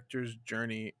that character's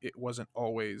journey, it wasn't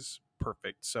always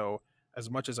perfect. So as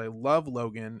much as I love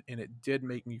Logan and it did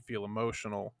make me feel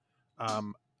emotional,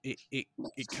 it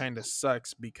kind of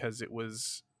sucks because it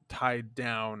was tied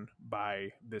down by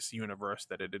this universe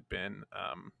that it had been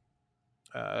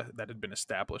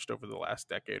established over the last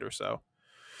decade or so.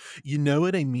 You know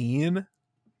what I mean?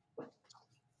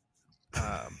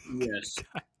 Yes.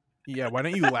 Yeah, why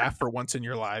don't you laugh for once in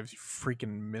your lives, you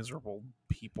freaking miserable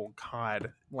people?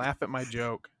 God, laugh at my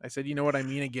joke. I said, you know what I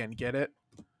mean again. Get it?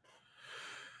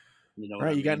 You know. All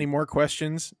right, you got any more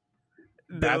questions?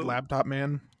 No. Bad laptop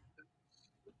man?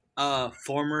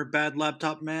 Former bad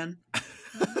laptop man?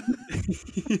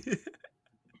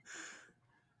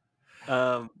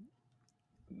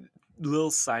 Little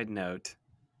side note,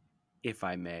 if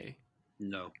I may.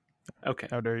 No. Okay.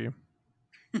 How dare you?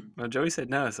 Well, Joey said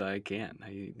no, so I can.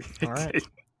 All right.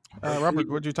 Robert,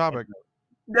 what's your topic?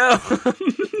 No.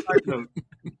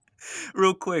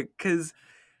 Real quick, because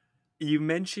you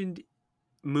mentioned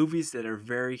movies that are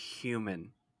very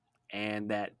human and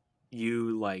that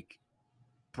you like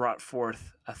brought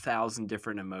forth 1,000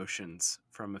 different emotions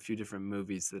from a few different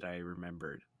movies that I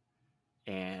remembered.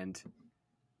 And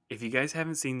if you guys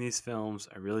haven't seen these films,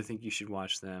 I really think you should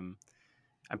watch them.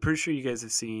 I'm pretty sure you guys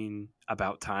have seen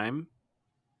About Time.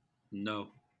 No.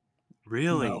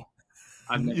 Really? No.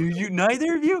 You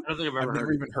neither of you? I don't think I've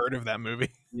never even heard of that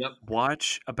movie. Yep.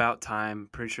 Watch About Time.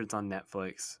 Pretty sure it's on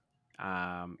Netflix.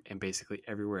 And basically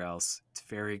everywhere else. It's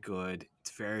very good.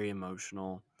 It's very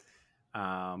emotional.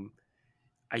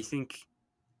 I think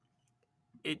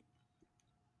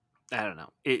I don't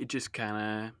know. It just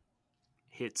kind of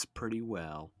hits pretty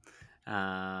well.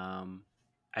 I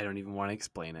don't even want to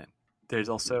explain it. There's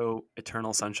also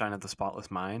Eternal Sunshine of the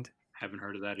Spotless Mind. Haven't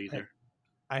heard of that either.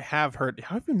 I have heard.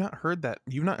 How have you not heard that?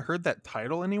 You've not heard that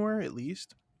title anywhere, at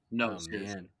least? No,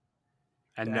 man.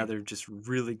 Another just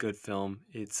really good film.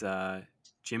 It's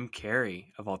Jim Carrey,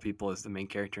 of all people, is the main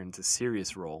character, and it's a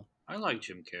serious role. I like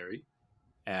Jim Carrey.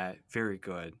 Very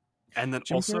good. And then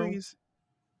Jim also... Carrey's...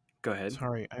 Go ahead.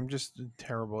 Sorry, I'm just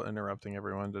terrible at interrupting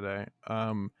everyone today.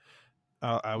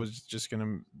 I was just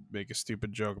gonna make a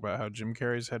stupid joke about how Jim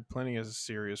Carrey's had plenty of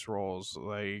serious roles,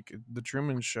 like The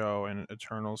Truman Show and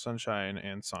Eternal Sunshine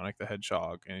and Sonic the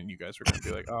Hedgehog, and you guys were gonna be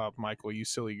like, "Oh, Michael, you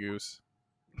silly goose."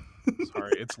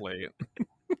 Sorry, it's late.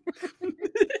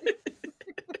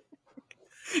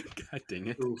 God dang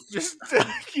it! Just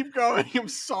keep going. I'm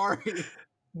sorry.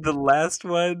 The last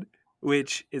one,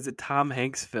 which is a Tom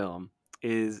Hanks film,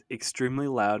 is extremely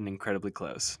loud and incredibly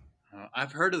close.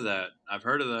 I've heard of that.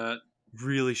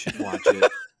 Really should watch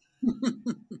it.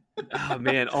 Oh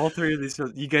man, all three of these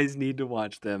films, you guys need to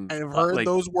watch them. I have heard Like,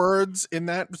 those words in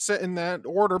that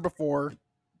order before.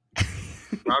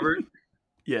 Robert,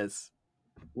 yes.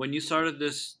 when you started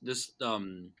this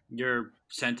your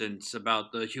sentence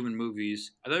about the human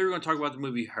movies, I thought you were going to talk about the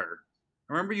movie Her.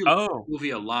 I remember you liked the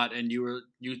movie a lot, and you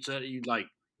said you like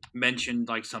mentioned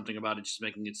like something about it just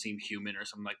making it seem human or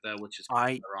something like that, which is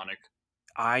kind of ironic.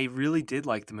 I really did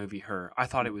like the movie Her. I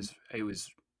thought it was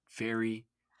very,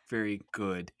 very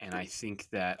good, and I think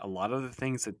that a lot of the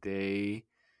things that they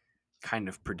kind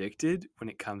of predicted when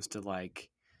it comes to like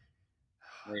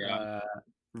AI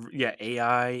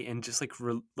and just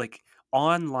like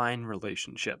online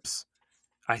relationships,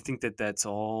 I think that that's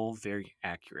all very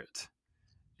accurate.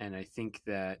 And I think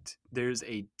that there's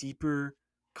a deeper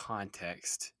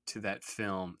context to that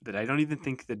film that I don't even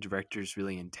think the directors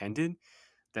really intended.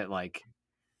 That like,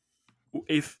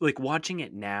 if like watching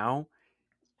it now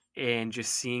and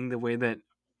just seeing the way that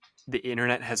the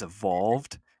internet has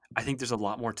evolved, I think there's a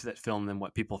lot more to that film than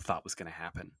what people thought was going to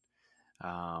happen.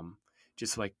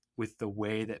 Just like with the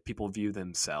way that people view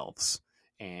themselves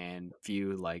and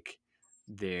view like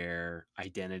their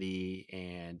identity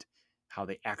and how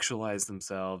they actualize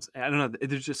themselves. And I don't know.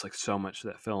 There's just like so much to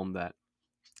that film that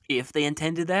if they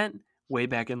intended that way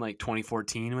back in like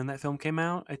 2014 when that film came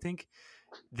out, I think,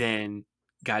 then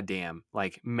goddamn,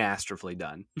 like masterfully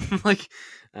done. Like,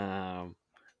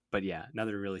 but yeah,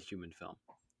 another really human film.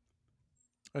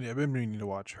 Oh, yeah, I've been meaning to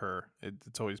watch Her.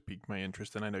 It's always piqued my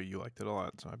interest, and I know you liked it a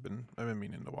lot, so I've been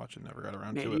meaning to watch it. Never got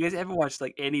around to You it. guys ever watched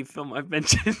like any film I've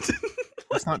mentioned?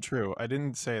 That's not true. I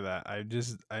didn't say that. I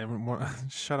haven't want.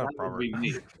 Shut up, That would Robert. be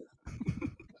me.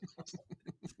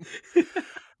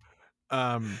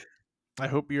 I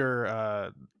hope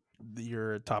your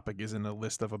topic is in a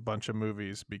list of a bunch of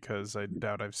movies because I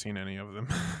doubt I've seen any of them.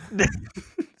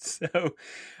 So,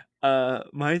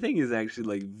 my thing is actually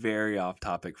like very off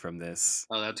topic from this.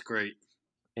 Oh, that's great.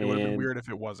 It would have been weird if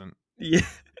it wasn't. Yeah.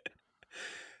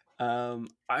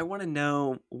 I want to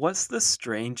know, what's the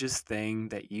strangest thing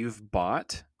that you've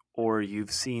bought or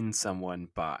you've seen someone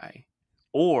buy?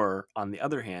 Or on the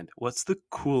other hand, what's the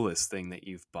coolest thing that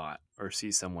you've bought or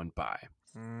see someone buy?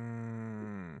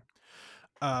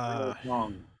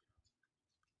 Wrong.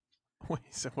 Wait,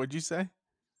 so what'd you say?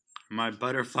 My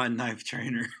butterfly knife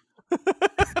trainer.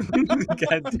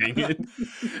 God dang it.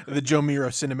 The Joe Miro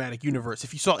cinematic universe.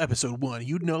 If you saw episode 1,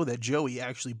 you'd know that Joey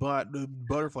actually bought the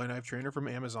butterfly knife trainer from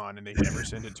Amazon and they never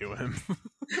sent it to him.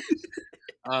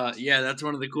 Yeah, that's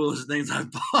one of the coolest things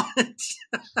I've bought.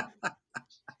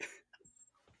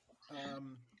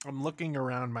 I'm looking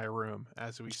around my room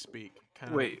as we speak.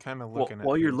 Kind of looking at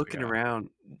while you're things looking we got. around,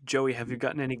 Joey, have you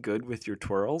gotten any good with your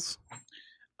twirls?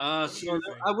 So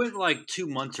I went like 2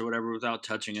 months or whatever without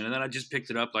touching it, and then I just picked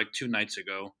it up like 2 nights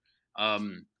ago.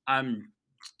 I'm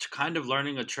kind of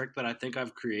learning a trick that I think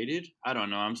I've created. I don't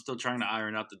know. I'm still trying to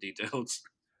iron out the details.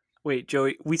 Wait,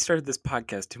 Joey, we started this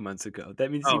podcast 2 months ago.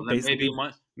 That means Oh, then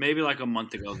maybe like a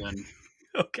month ago then.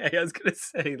 Okay, I was gonna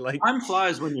say like Time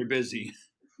flies when you're busy.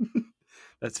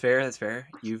 That's fair. That's fair.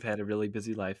 You've had a really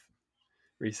busy life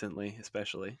recently,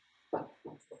 especially.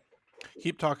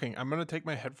 Keep talking. I'm gonna take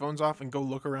my headphones off and go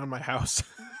look around my house.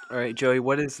 All right, Joey,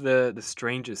 what is the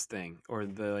strangest thing or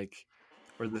the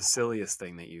silliest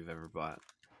thing that you've ever bought?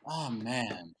 Oh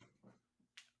man.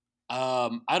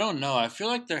 I don't know. I feel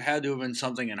like there had to have been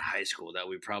something in high school that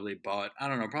we probably bought. I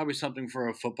don't know, probably something for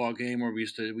a football game where we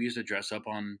used to dress up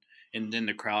in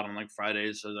the crowd on like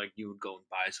Fridays, so like you would go and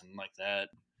buy something like that.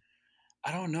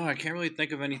 I don't know. I can't really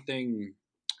think of anything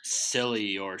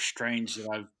silly or strange that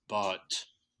I've bought.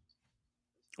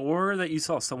 Or that you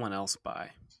saw someone else buy.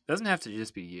 Doesn't have to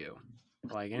just be you.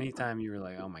 Like anytime you were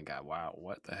like, "Oh my god, wow,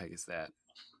 what the heck is that?"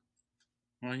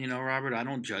 Well, you know, Robert, I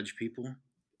don't judge people.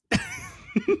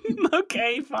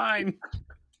 Okay, fine.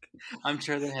 I'm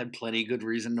sure they had plenty good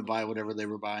reason to buy whatever they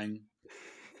were buying.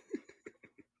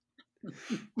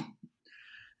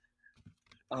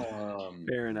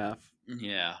 Fair enough.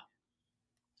 Yeah.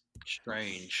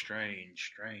 Strange.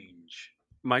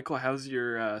 Michael, how's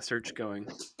your search going?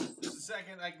 Just a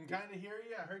second, I can kind of hear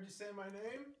you. I heard you say my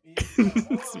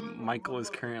name. Michael is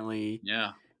currently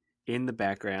in the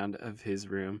background of his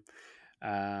room.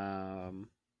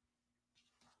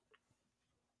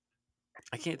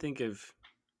 I can't think of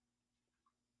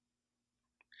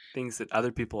things that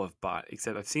other people have bought,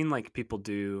 except I've seen like people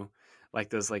do like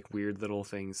those like weird little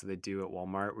things that they do at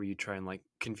Walmart where you try and like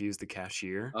confuse the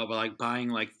cashier. Oh, but like buying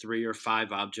like 3 or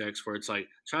 5 objects where it's like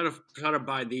try to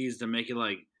buy these to make it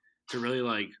like to really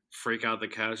like freak out the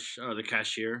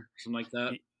cashier, something like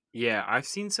that. Yeah, I've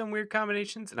seen some weird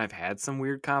combinations, and I've had some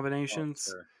weird Oh, combinations.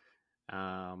 sure.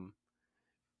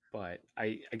 But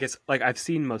I guess like I've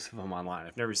seen most of them online.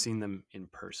 I've never seen them in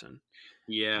person.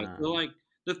 Yeah. So like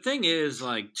the thing is,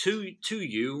 like to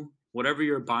you, whatever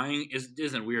you're buying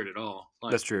isn't weird at all.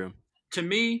 Like That's true. to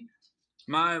me,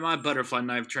 my butterfly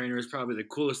knife trainer is probably the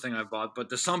coolest thing I've bought. But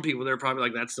to some people, they're probably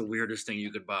like, that's the weirdest thing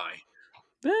you could buy.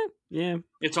 Yeah,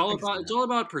 It's all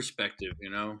about perspective, you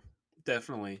know.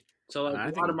 definly. So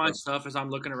like a lot of my stuff, as I'm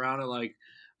looking around at like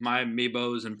my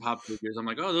amiibos and pop figures, I'm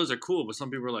like, oh, those are cool. But some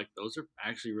people are like, those are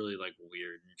actually really like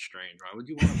weird and strange. Why would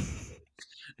you want those?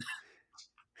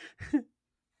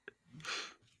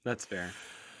 That's fair.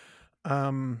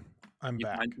 I'm You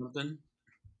back. find something?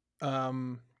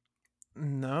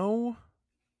 No,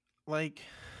 like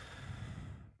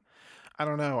I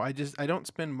don't know. I don't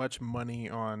spend much money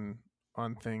on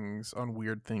things, on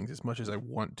weird things, as much as I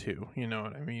want to. You know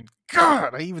what I mean?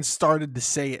 God, I even started to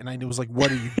say it, and I was like,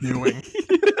 "What are you doing?"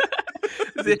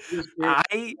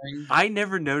 I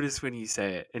never notice when you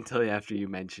say it until after you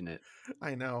mention it.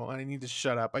 I know. I need to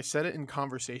shut up. I said it in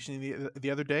conversation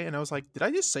the other day, and I was like, "Did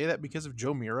I just say that because of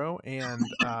Joe Miro?" And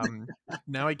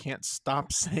now I can't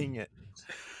stop saying it.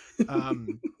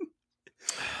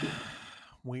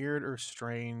 Weird or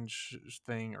strange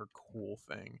thing or cool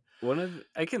thing.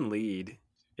 I can lead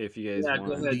if you guys want.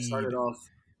 Go ahead, start it off.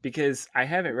 Because I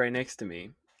have it right next to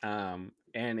me, and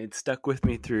it stuck with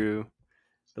me through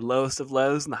the lowest of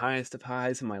lows and the highest of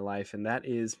highs in my life, and that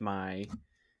is my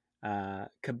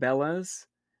Cabela's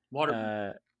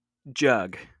water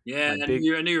jug. Yeah, I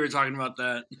knew you were talking about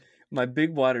that. My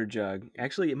big water jug.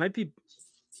 Actually, it might be.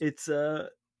 It's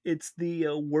the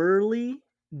Whirly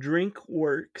Drink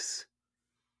Works.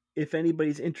 If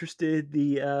anybody's interested,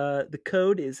 the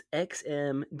code is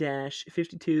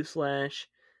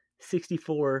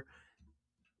XM-52/64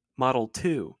 Model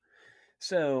 2.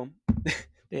 So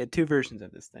they had two versions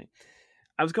of this thing.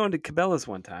 I was going to Cabela's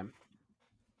one time,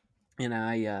 and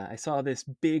I saw this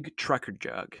big trucker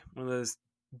jug, one of those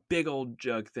big old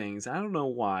jug things. I don't know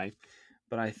why,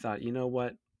 but I thought, you know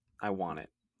what? I want it.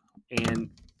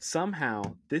 And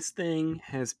somehow this thing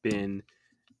has been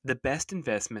the best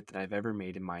investment that I've ever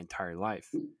made in my entire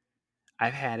life.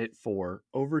 I've had it for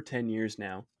over 10 years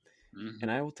now. Mm-hmm.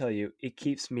 And I will tell you, it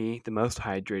keeps me the most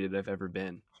hydrated I've ever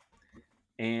been.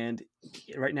 And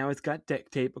right now it's got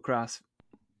deck tape across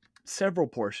several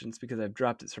portions because I've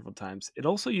dropped it several times. It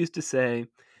also used to say,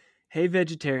 "Hey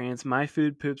vegetarians, my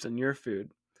food poops on your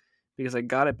food," because I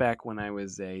got it back when I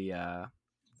was a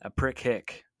prick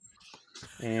hick.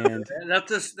 And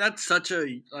that's such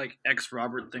a like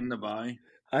ex-Robert thing to buy.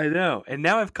 I know, and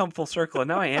now I've come full circle, and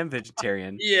now I am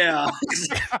vegetarian. Yeah,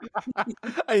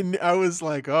 I was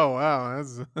like, oh wow,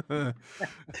 that's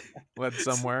led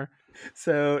somewhere.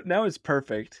 So now it's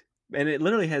perfect, and it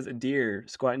literally has a deer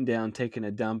squatting down, taking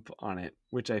a dump on it,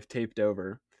 which I've taped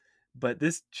over. But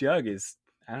this jug is,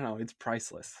 I don't know, it's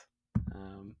priceless.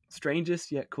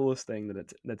 Strangest yet coolest thing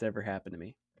that's ever happened to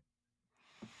me.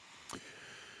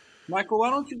 Michael, why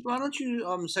don't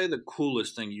you say the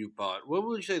coolest thing you've bought? What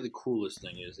would you say the coolest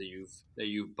thing is that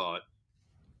you've bought?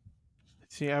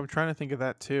 See, I'm trying to think of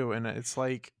that too, and it's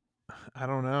like, I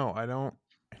don't know. I don't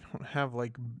have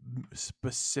like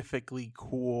specifically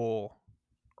cool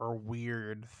or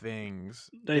weird things.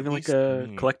 Not even like a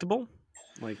collectible?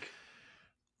 Like,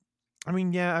 I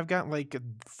mean, yeah, I've got like a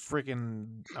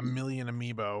freaking a million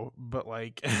amiibo, but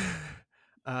like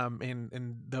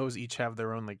and those each have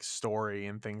their own like story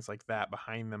and things like that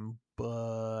behind them,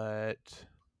 but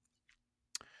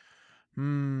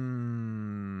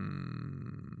I'm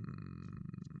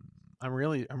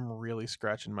really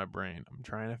scratching my brain. I'm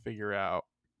trying to figure out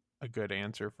a good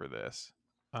answer for this.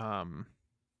 I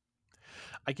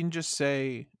can just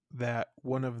say that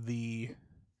one of the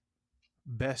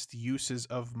best uses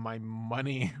of my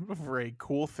money for a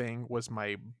cool thing was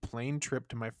my plane trip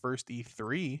to my first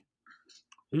E3.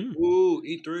 Ooh,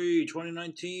 E3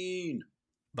 2019.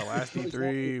 The last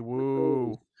E3.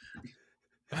 Woo.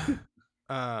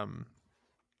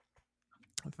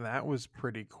 That was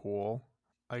pretty cool.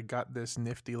 I got this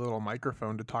nifty little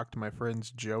microphone to talk to my friends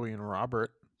Joey and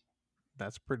Robert.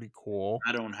 That's pretty cool.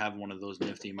 I don't have one of those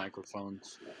nifty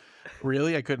microphones.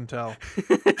 Really? I couldn't tell.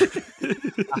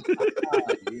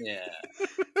 Yeah.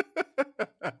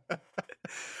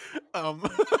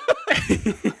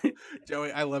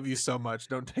 Joey, I love you so much.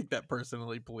 Don't take that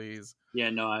personally, please. Yeah,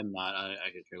 no, I'm not.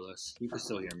 I could care less. You can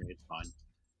still hear me. It's fine.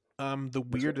 The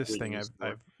weirdest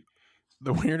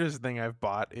thing I've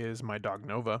bought is my dog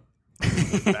Nova.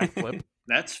 Backflip.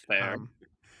 That's fair.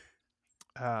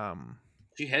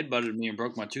 She headbutted me and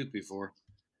broke my tooth before.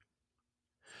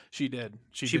 She did.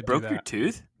 She She did broke do your that.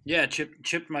 tooth? Yeah,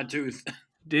 chipped my tooth.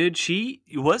 Dude, she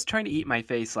was trying to eat my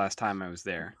face last time I was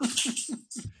there.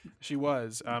 She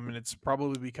was, and it's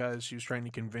probably because she was trying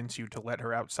to convince you to let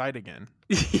her outside again.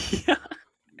 Yeah.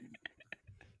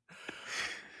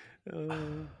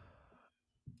 Oh,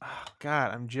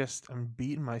 God, I'm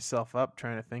beating myself up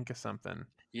trying to think of something.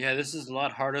 Yeah, this is a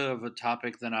lot harder of a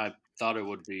topic than I thought it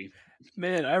would be.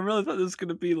 Man, I really thought this was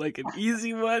gonna be like an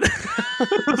easy one.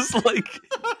 I was like,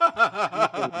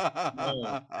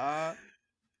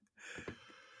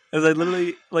 as I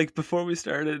literally like before we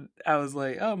started, I was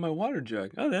like, "Oh, my water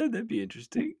jug. Oh, that'd be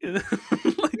interesting." And then,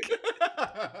 like,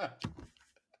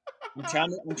 I'm trying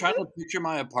to picture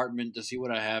my apartment to see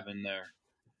what I have in there.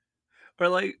 or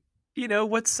like,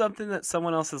 what's something that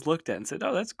someone else has looked at and said,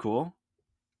 "Oh, that's cool."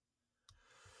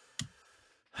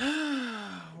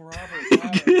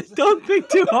 Robert, Don't think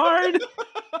too hard.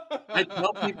 I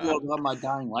tell people about my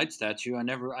Dying Light statue. I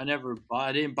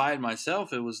didn't buy it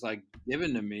myself. It was like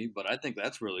given to me, but I think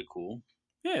that's really cool.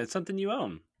 Yeah, it's something you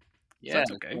own. Yeah.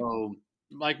 That's okay. So,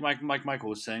 like Michael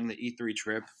was saying, the E3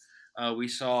 trip, we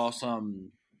saw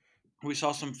some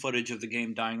footage of the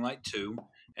game Dying Light 2,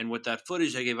 and with that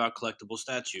footage, they gave out collectible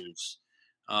statues.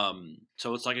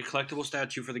 So it's like a collectible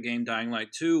statue for the game Dying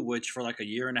Light 2, which for like a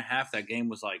year and a half, that game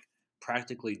was like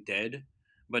practically dead,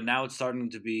 but now it's starting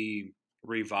to be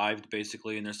revived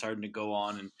basically, and they're starting to go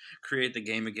on and create the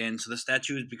game again. So the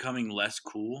statue is becoming less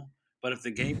cool, but if the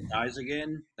game dies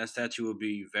again, that statue will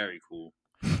be very cool.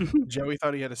 Joey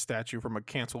thought he had a statue from a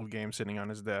canceled game sitting on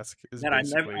his desk. That I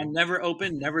never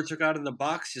opened, never took out of the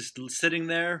box, just sitting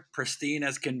there, pristine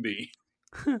as can be.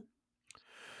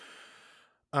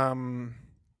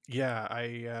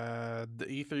 Yeah, the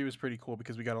E3 was pretty cool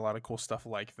because we got a lot of cool stuff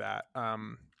like that.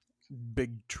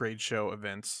 Big trade show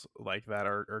events like that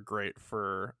are great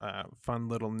for fun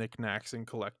little knickknacks and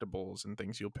collectibles and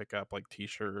things you'll pick up, like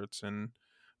t-shirts and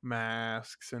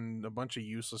masks and a bunch of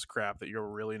useless crap that you're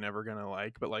really never gonna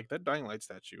like. But like that Dying Light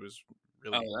statue is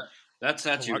really that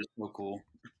statue is so cool.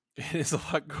 It is a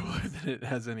lot cooler than it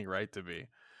has any right to be.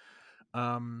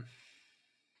 God,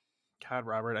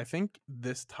 Robert, I think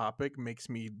this topic makes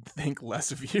me think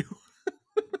less of you.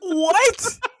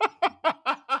 What?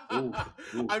 Ooh,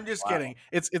 I'm just kidding.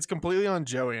 It's completely on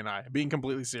Joey and I, being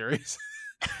completely serious.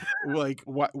 Like,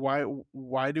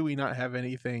 why do we not have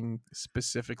anything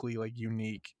specifically like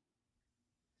unique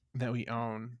that we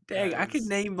own? Dang, I could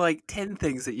name like 10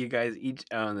 things that you guys each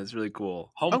own that's really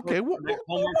cool. Homework for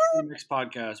the next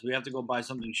podcast. We have to go buy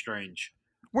something strange.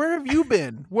 Where have you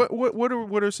been?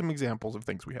 What are some examples of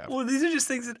things we have? Well, these are just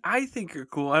things that I think are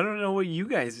cool. I don't know what you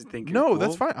guys think are No, cool.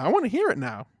 that's fine. I want to hear it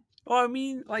now. Well, I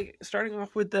mean, like, starting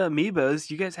off with the amiibos,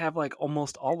 you guys have, like,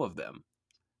 almost all of them.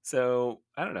 So,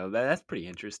 I don't know. That's pretty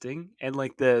interesting. And,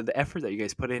 like, the effort that you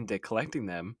guys put into collecting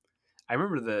them. I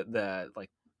remember the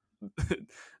like,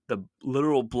 the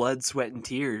literal blood, sweat, and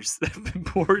tears that have been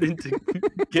poured into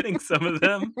getting some of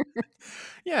them.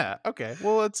 Yeah, okay.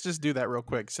 Well, let's just do that real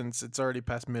quick since it's already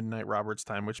past midnight Robert's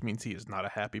time, which means he is not a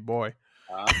happy boy.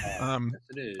 Yes,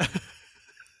 it is.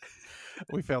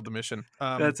 We failed the mission.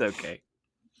 That's okay.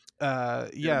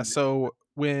 Yeah, so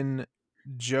when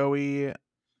Joey or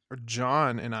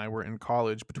John and I were in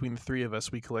college, between the three of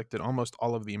us, we collected almost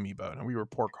all of the amiibo, and we were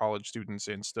poor college students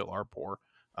and still are poor.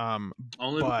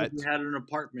 Only because we had an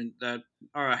apartment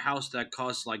or a house that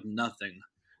cost like nothing.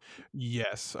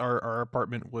 Yes, our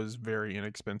apartment was very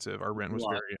inexpensive. Our rent was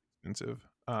very inexpensive.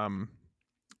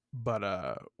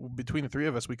 But between the three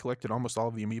of us, we collected almost all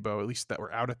of the amiibo, at least that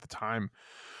were out at the time.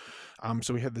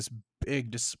 So we had this big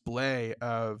display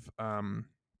of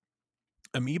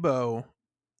amiibo,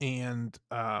 and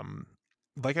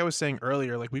like I was saying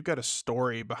earlier, like we've got a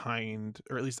story behind,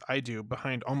 or at least I do,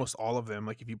 behind almost all of them.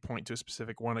 Like if you point to a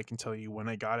specific one, I can tell you when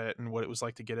I got it and what it was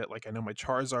like to get it. Like I know my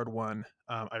Charizard one,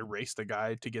 I raced a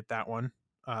guy to get that one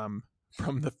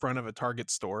from the front of a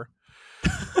Target store.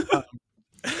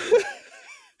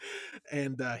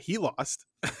 And he lost.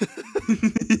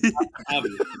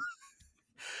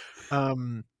 I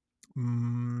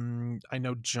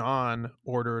know John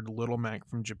ordered Little Mac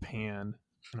from Japan,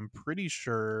 and I'm pretty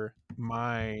sure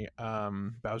my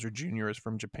Bowser Jr. is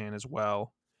from Japan as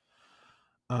well.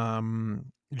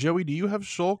 Joey, do you have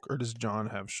Shulk, or does John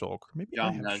have Shulk? Maybe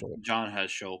John has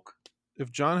Shulk.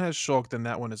 If John has Shulk, then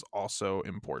that one is also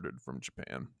imported from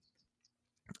Japan.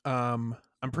 I'm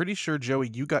pretty sure, Joey,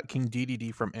 you got King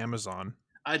Dedede from Amazon.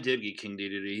 I did get King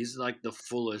Dedede. He's like the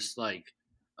fullest like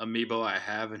amiibo I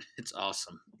have, and it's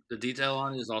awesome. The detail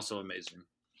on it is also amazing.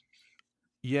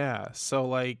 Yeah, so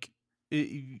like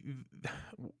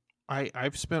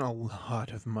I've spent a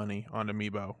lot of money on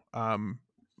Amiibo.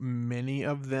 Many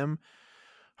of them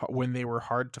when they were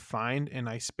hard to find, and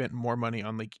I spent more money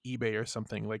on like eBay or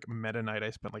something. Like Meta Knight, I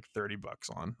spent like $30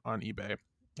 on eBay.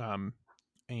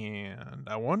 And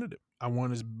I wanted it. I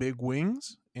want his big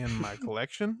wings in my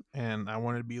collection, and I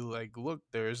wanted to be like, look,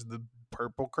 there's the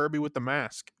purple Kirby with the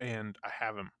mask, and I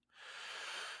have him.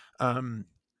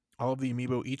 All of the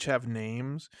Amiibo each have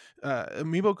names.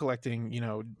 Amiibo collecting, you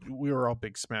know, we were all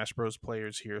big Smash Bros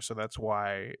players here, so that's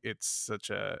why it's such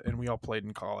a. And we all played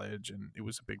in college, and it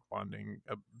was a big bonding.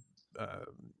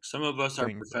 Some of us are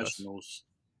thing for us. professionals.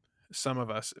 Some of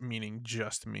us, meaning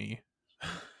just me.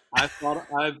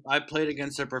 I played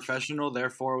against a professional,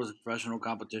 therefore it was a professional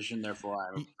competition, therefore I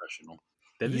am a professional.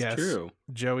 That is true.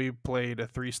 Joey played a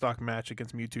 3-stock match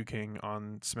against Mewtwo King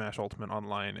on Smash Ultimate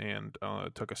Online and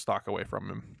took a stock away from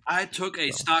him. I took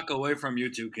a stock away from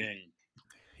Mewtwo King.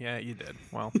 Yeah, you did.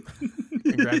 Well,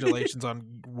 congratulations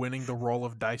on winning the roll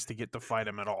of dice to get to fight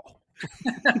him at all.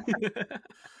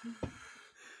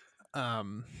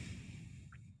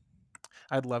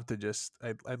 I'd love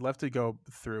to go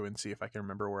through and see if I can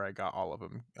remember where I got all of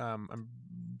them.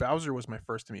 Bowser was my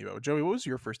first Amiibo. Joey, what was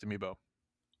your first Amiibo?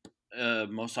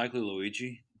 Most likely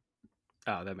Luigi.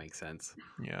 Oh, that makes sense.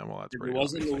 Yeah, well, that's if pretty it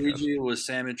wasn't obvious, Luigi, it was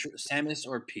Samus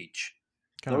or Peach.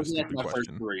 Kind Those of a are like stupid my first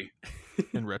question three.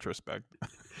 in retrospect.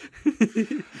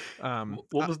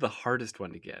 What was the hardest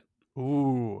one to get?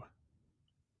 Ooh,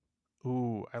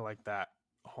 I like that.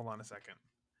 Hold on a second.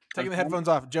 Taking the headphones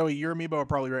off. Joey, your Amiibo are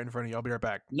probably right in front of you. I'll be right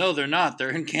back. No, they're not. They're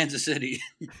in Kansas City.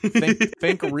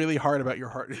 think really hard about your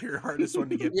hardest one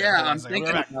to get. Yeah, I'm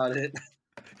thinking about it.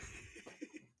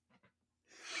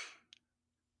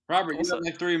 Robert, you got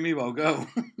like 3 Amiibo. Go.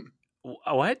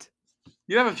 What?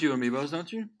 You have a few Amiibos,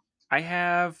 don't you? I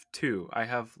have 2. I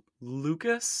have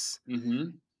Lucas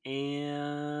Mm-hmm.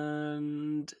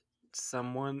 and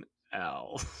someone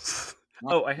else.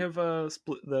 Oh, I have the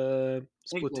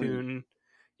Splatoon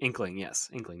Inkling. Yes,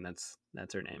 Inkling. That's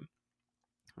her name.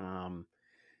 And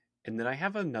then I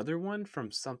have another one from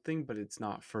something, but it's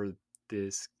not for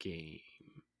this game.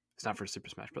 It's not for Super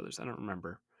Smash Brothers. I don't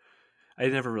remember. I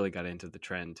never really got into the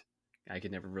trend. I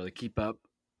could never really keep up.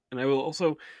 And I will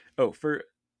also, for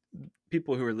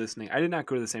people who are listening, I did not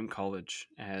go to the same college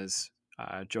as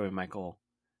Joey, Michael,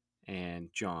 and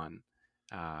John.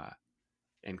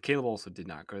 And Caleb also did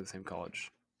not go to the same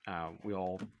college. We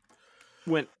all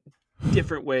went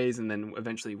different ways, and then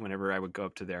eventually, whenever I would go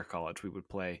up to their college, we would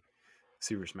play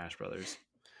Super Smash Brothers.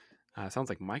 Sounds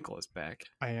like Michael is back.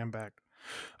 I am back.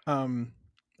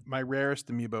 My rarest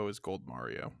Amiibo is Gold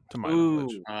Mario, to my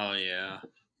knowledge. Oh yeah.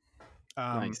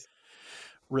 Nice.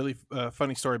 Really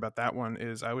funny story about that one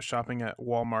is I was shopping at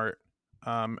Walmart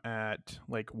at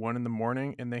like 1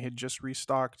 a.m, and they had just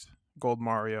restocked Gold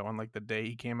Mario on like the day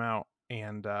he came out,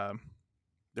 and there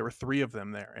were 3 of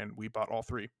them there, and we bought all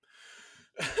 3.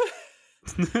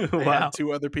 I had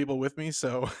 2 other people with me,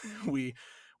 so we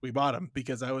bought them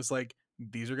because I was like,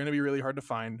 these are going to be really hard to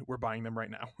find. We're buying them right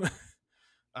now.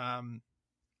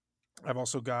 I've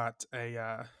also got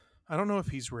a I don't know if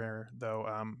he's rare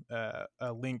though.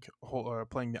 A Link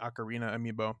playing the Ocarina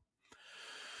Amiibo.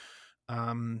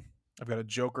 I've got a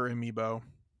Joker Amiibo.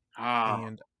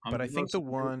 But I think the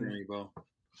one.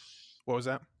 What was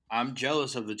that? I'm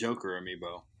jealous of the Joker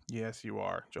Amiibo. Yes, you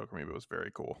are. Joker Amiibo is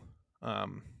very cool.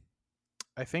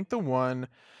 I think the one,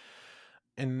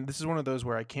 and this is one of those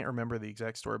where I can't remember the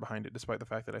exact story behind it, despite the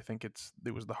fact that I think it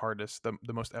was the hardest,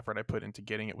 the most effort I put into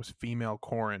getting it was female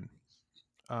Corrin.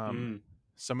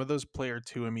 Some of those Player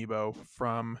 2 Amiibo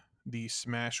from the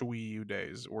Smash Wii U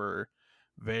days were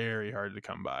very hard to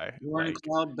come by. You weren't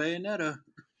called Bayonetta.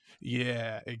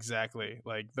 Yeah, exactly.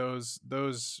 Like those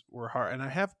were hard. And I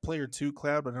have Player 2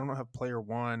 Cloud, but I don't have Player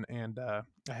 1, and I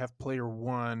have Player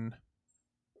 1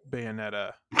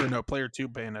 Bayonetta. Or no, Player 2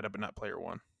 Bayonetta, but not Player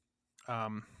 1.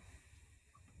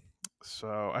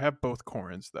 So I have both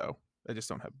Corrins though. I just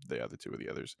don't have the other 2 of the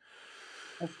others.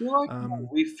 I feel like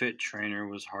Wii Fit Trainer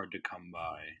was hard to come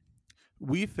by.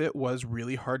 Wii Fit was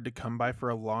really hard to come by for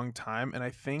a long time, and I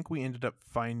think we ended up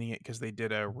finding it because they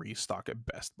did a restock at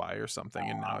Best Buy or something,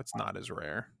 and now it's not as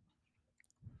rare.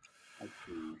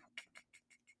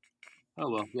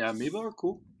 Oh well, yeah, Amiibo are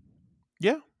cool.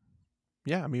 Yeah,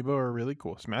 Amiibo are really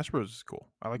cool. Smash Bros is cool.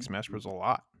 I like Smash Bros a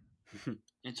lot.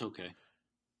 It's okay.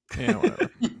 Yeah, whatever.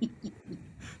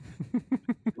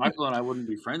 Michael and I wouldn't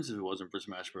be friends if it wasn't for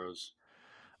Smash Bros.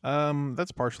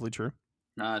 That's partially true.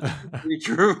 Nah, that's pretty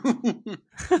true.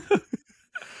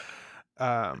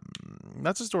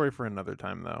 That's a story for another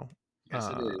time, though. Yes,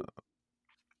 it is.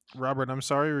 Robert, I'm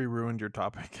sorry we ruined your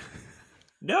topic.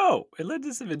 No, it led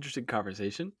to some interesting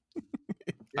conversation.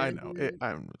 I know.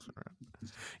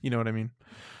 You know what I mean?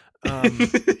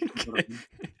 Okay.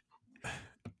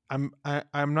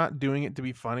 I'm not doing it to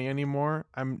be funny anymore.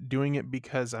 I'm doing it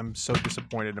because I'm so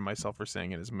disappointed in myself for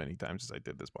saying it as many times as I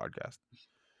did this podcast.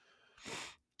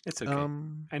 It's okay.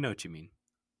 I know what you mean.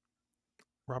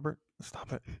 Robert,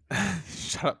 stop it.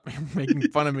 Shut up. You're making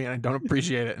fun of me and I don't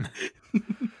appreciate it.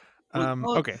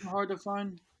 Okay. Hard to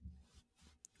find.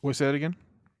 What's that again?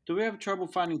 Do we have trouble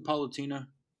finding Paulatina?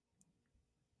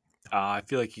 I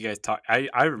feel like you guys talk.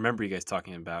 I remember you guys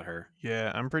talking about her.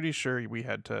 Yeah, I'm pretty sure we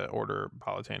had to order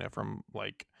Palatena from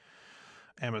like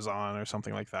Amazon or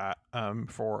something like that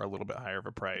for a little bit higher of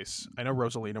a price. I know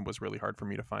Rosalina was really hard for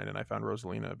me to find, and I found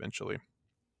Rosalina eventually.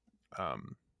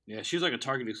 Yeah, she was like a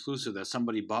Target exclusive that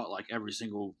somebody bought like every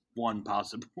single one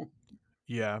possible.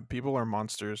 Yeah, people are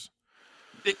monsters.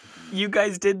 You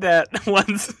guys did that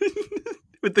once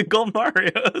with the gold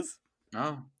Marios.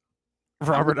 Oh.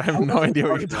 Robert, I have no idea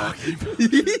what you're talking about.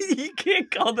 You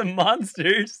can't call them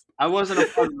monsters. I wasn't a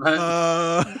part of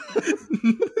that.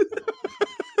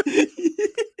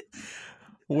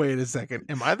 Wait a second.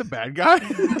 Am I the bad guy?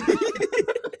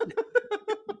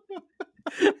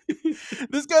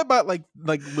 This guy bought like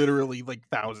literally like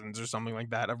thousands or something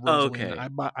like that of Rosalina.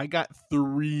 Okay. I got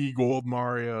 3 gold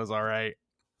Marios. All right.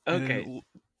 Okay. And,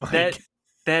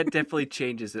 that definitely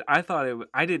changes it. I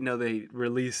didn't know they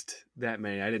released that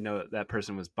many. I didn't know that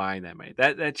person was buying that many.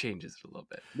 That changes it a little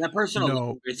bit. That person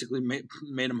alone basically made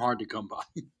them hard to come by.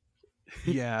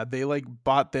 Yeah, they like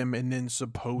bought them and then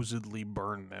supposedly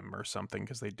burned them or something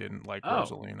because they didn't like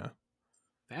Rosalina.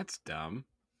 That's dumb.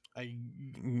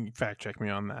 Fact check me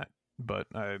on that, but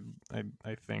I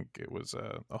think it was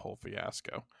a whole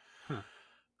fiasco. Huh.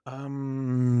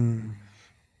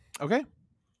 Okay.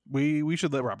 We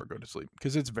should let Robert go to sleep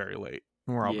because it's very late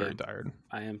and we're all very tired.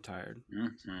 I am tired.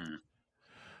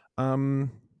 Mm-hmm.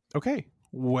 Okay.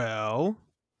 Well,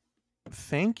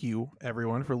 thank you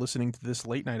everyone for listening to this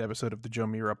late night episode of the Joe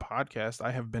Mira podcast.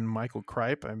 I have been Michael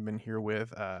Kripe. I've been here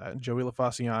with Joey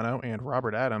LaFaciano and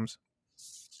Robert Adams.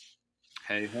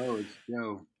 Hey ho, it's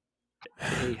Joe.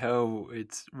 Hey ho,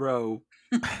 it's Ro.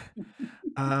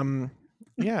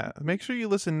 Yeah, make sure you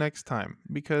listen next time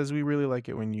because we really like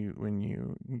it when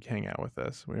you hang out with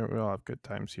us. We all have good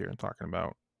times here and talking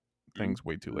about things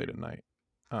way too late at night.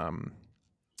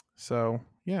 So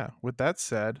yeah, with that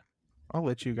said, I'll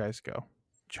let you guys go.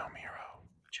 Joe Miro.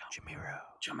 Joe Miro.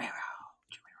 Joe Miro.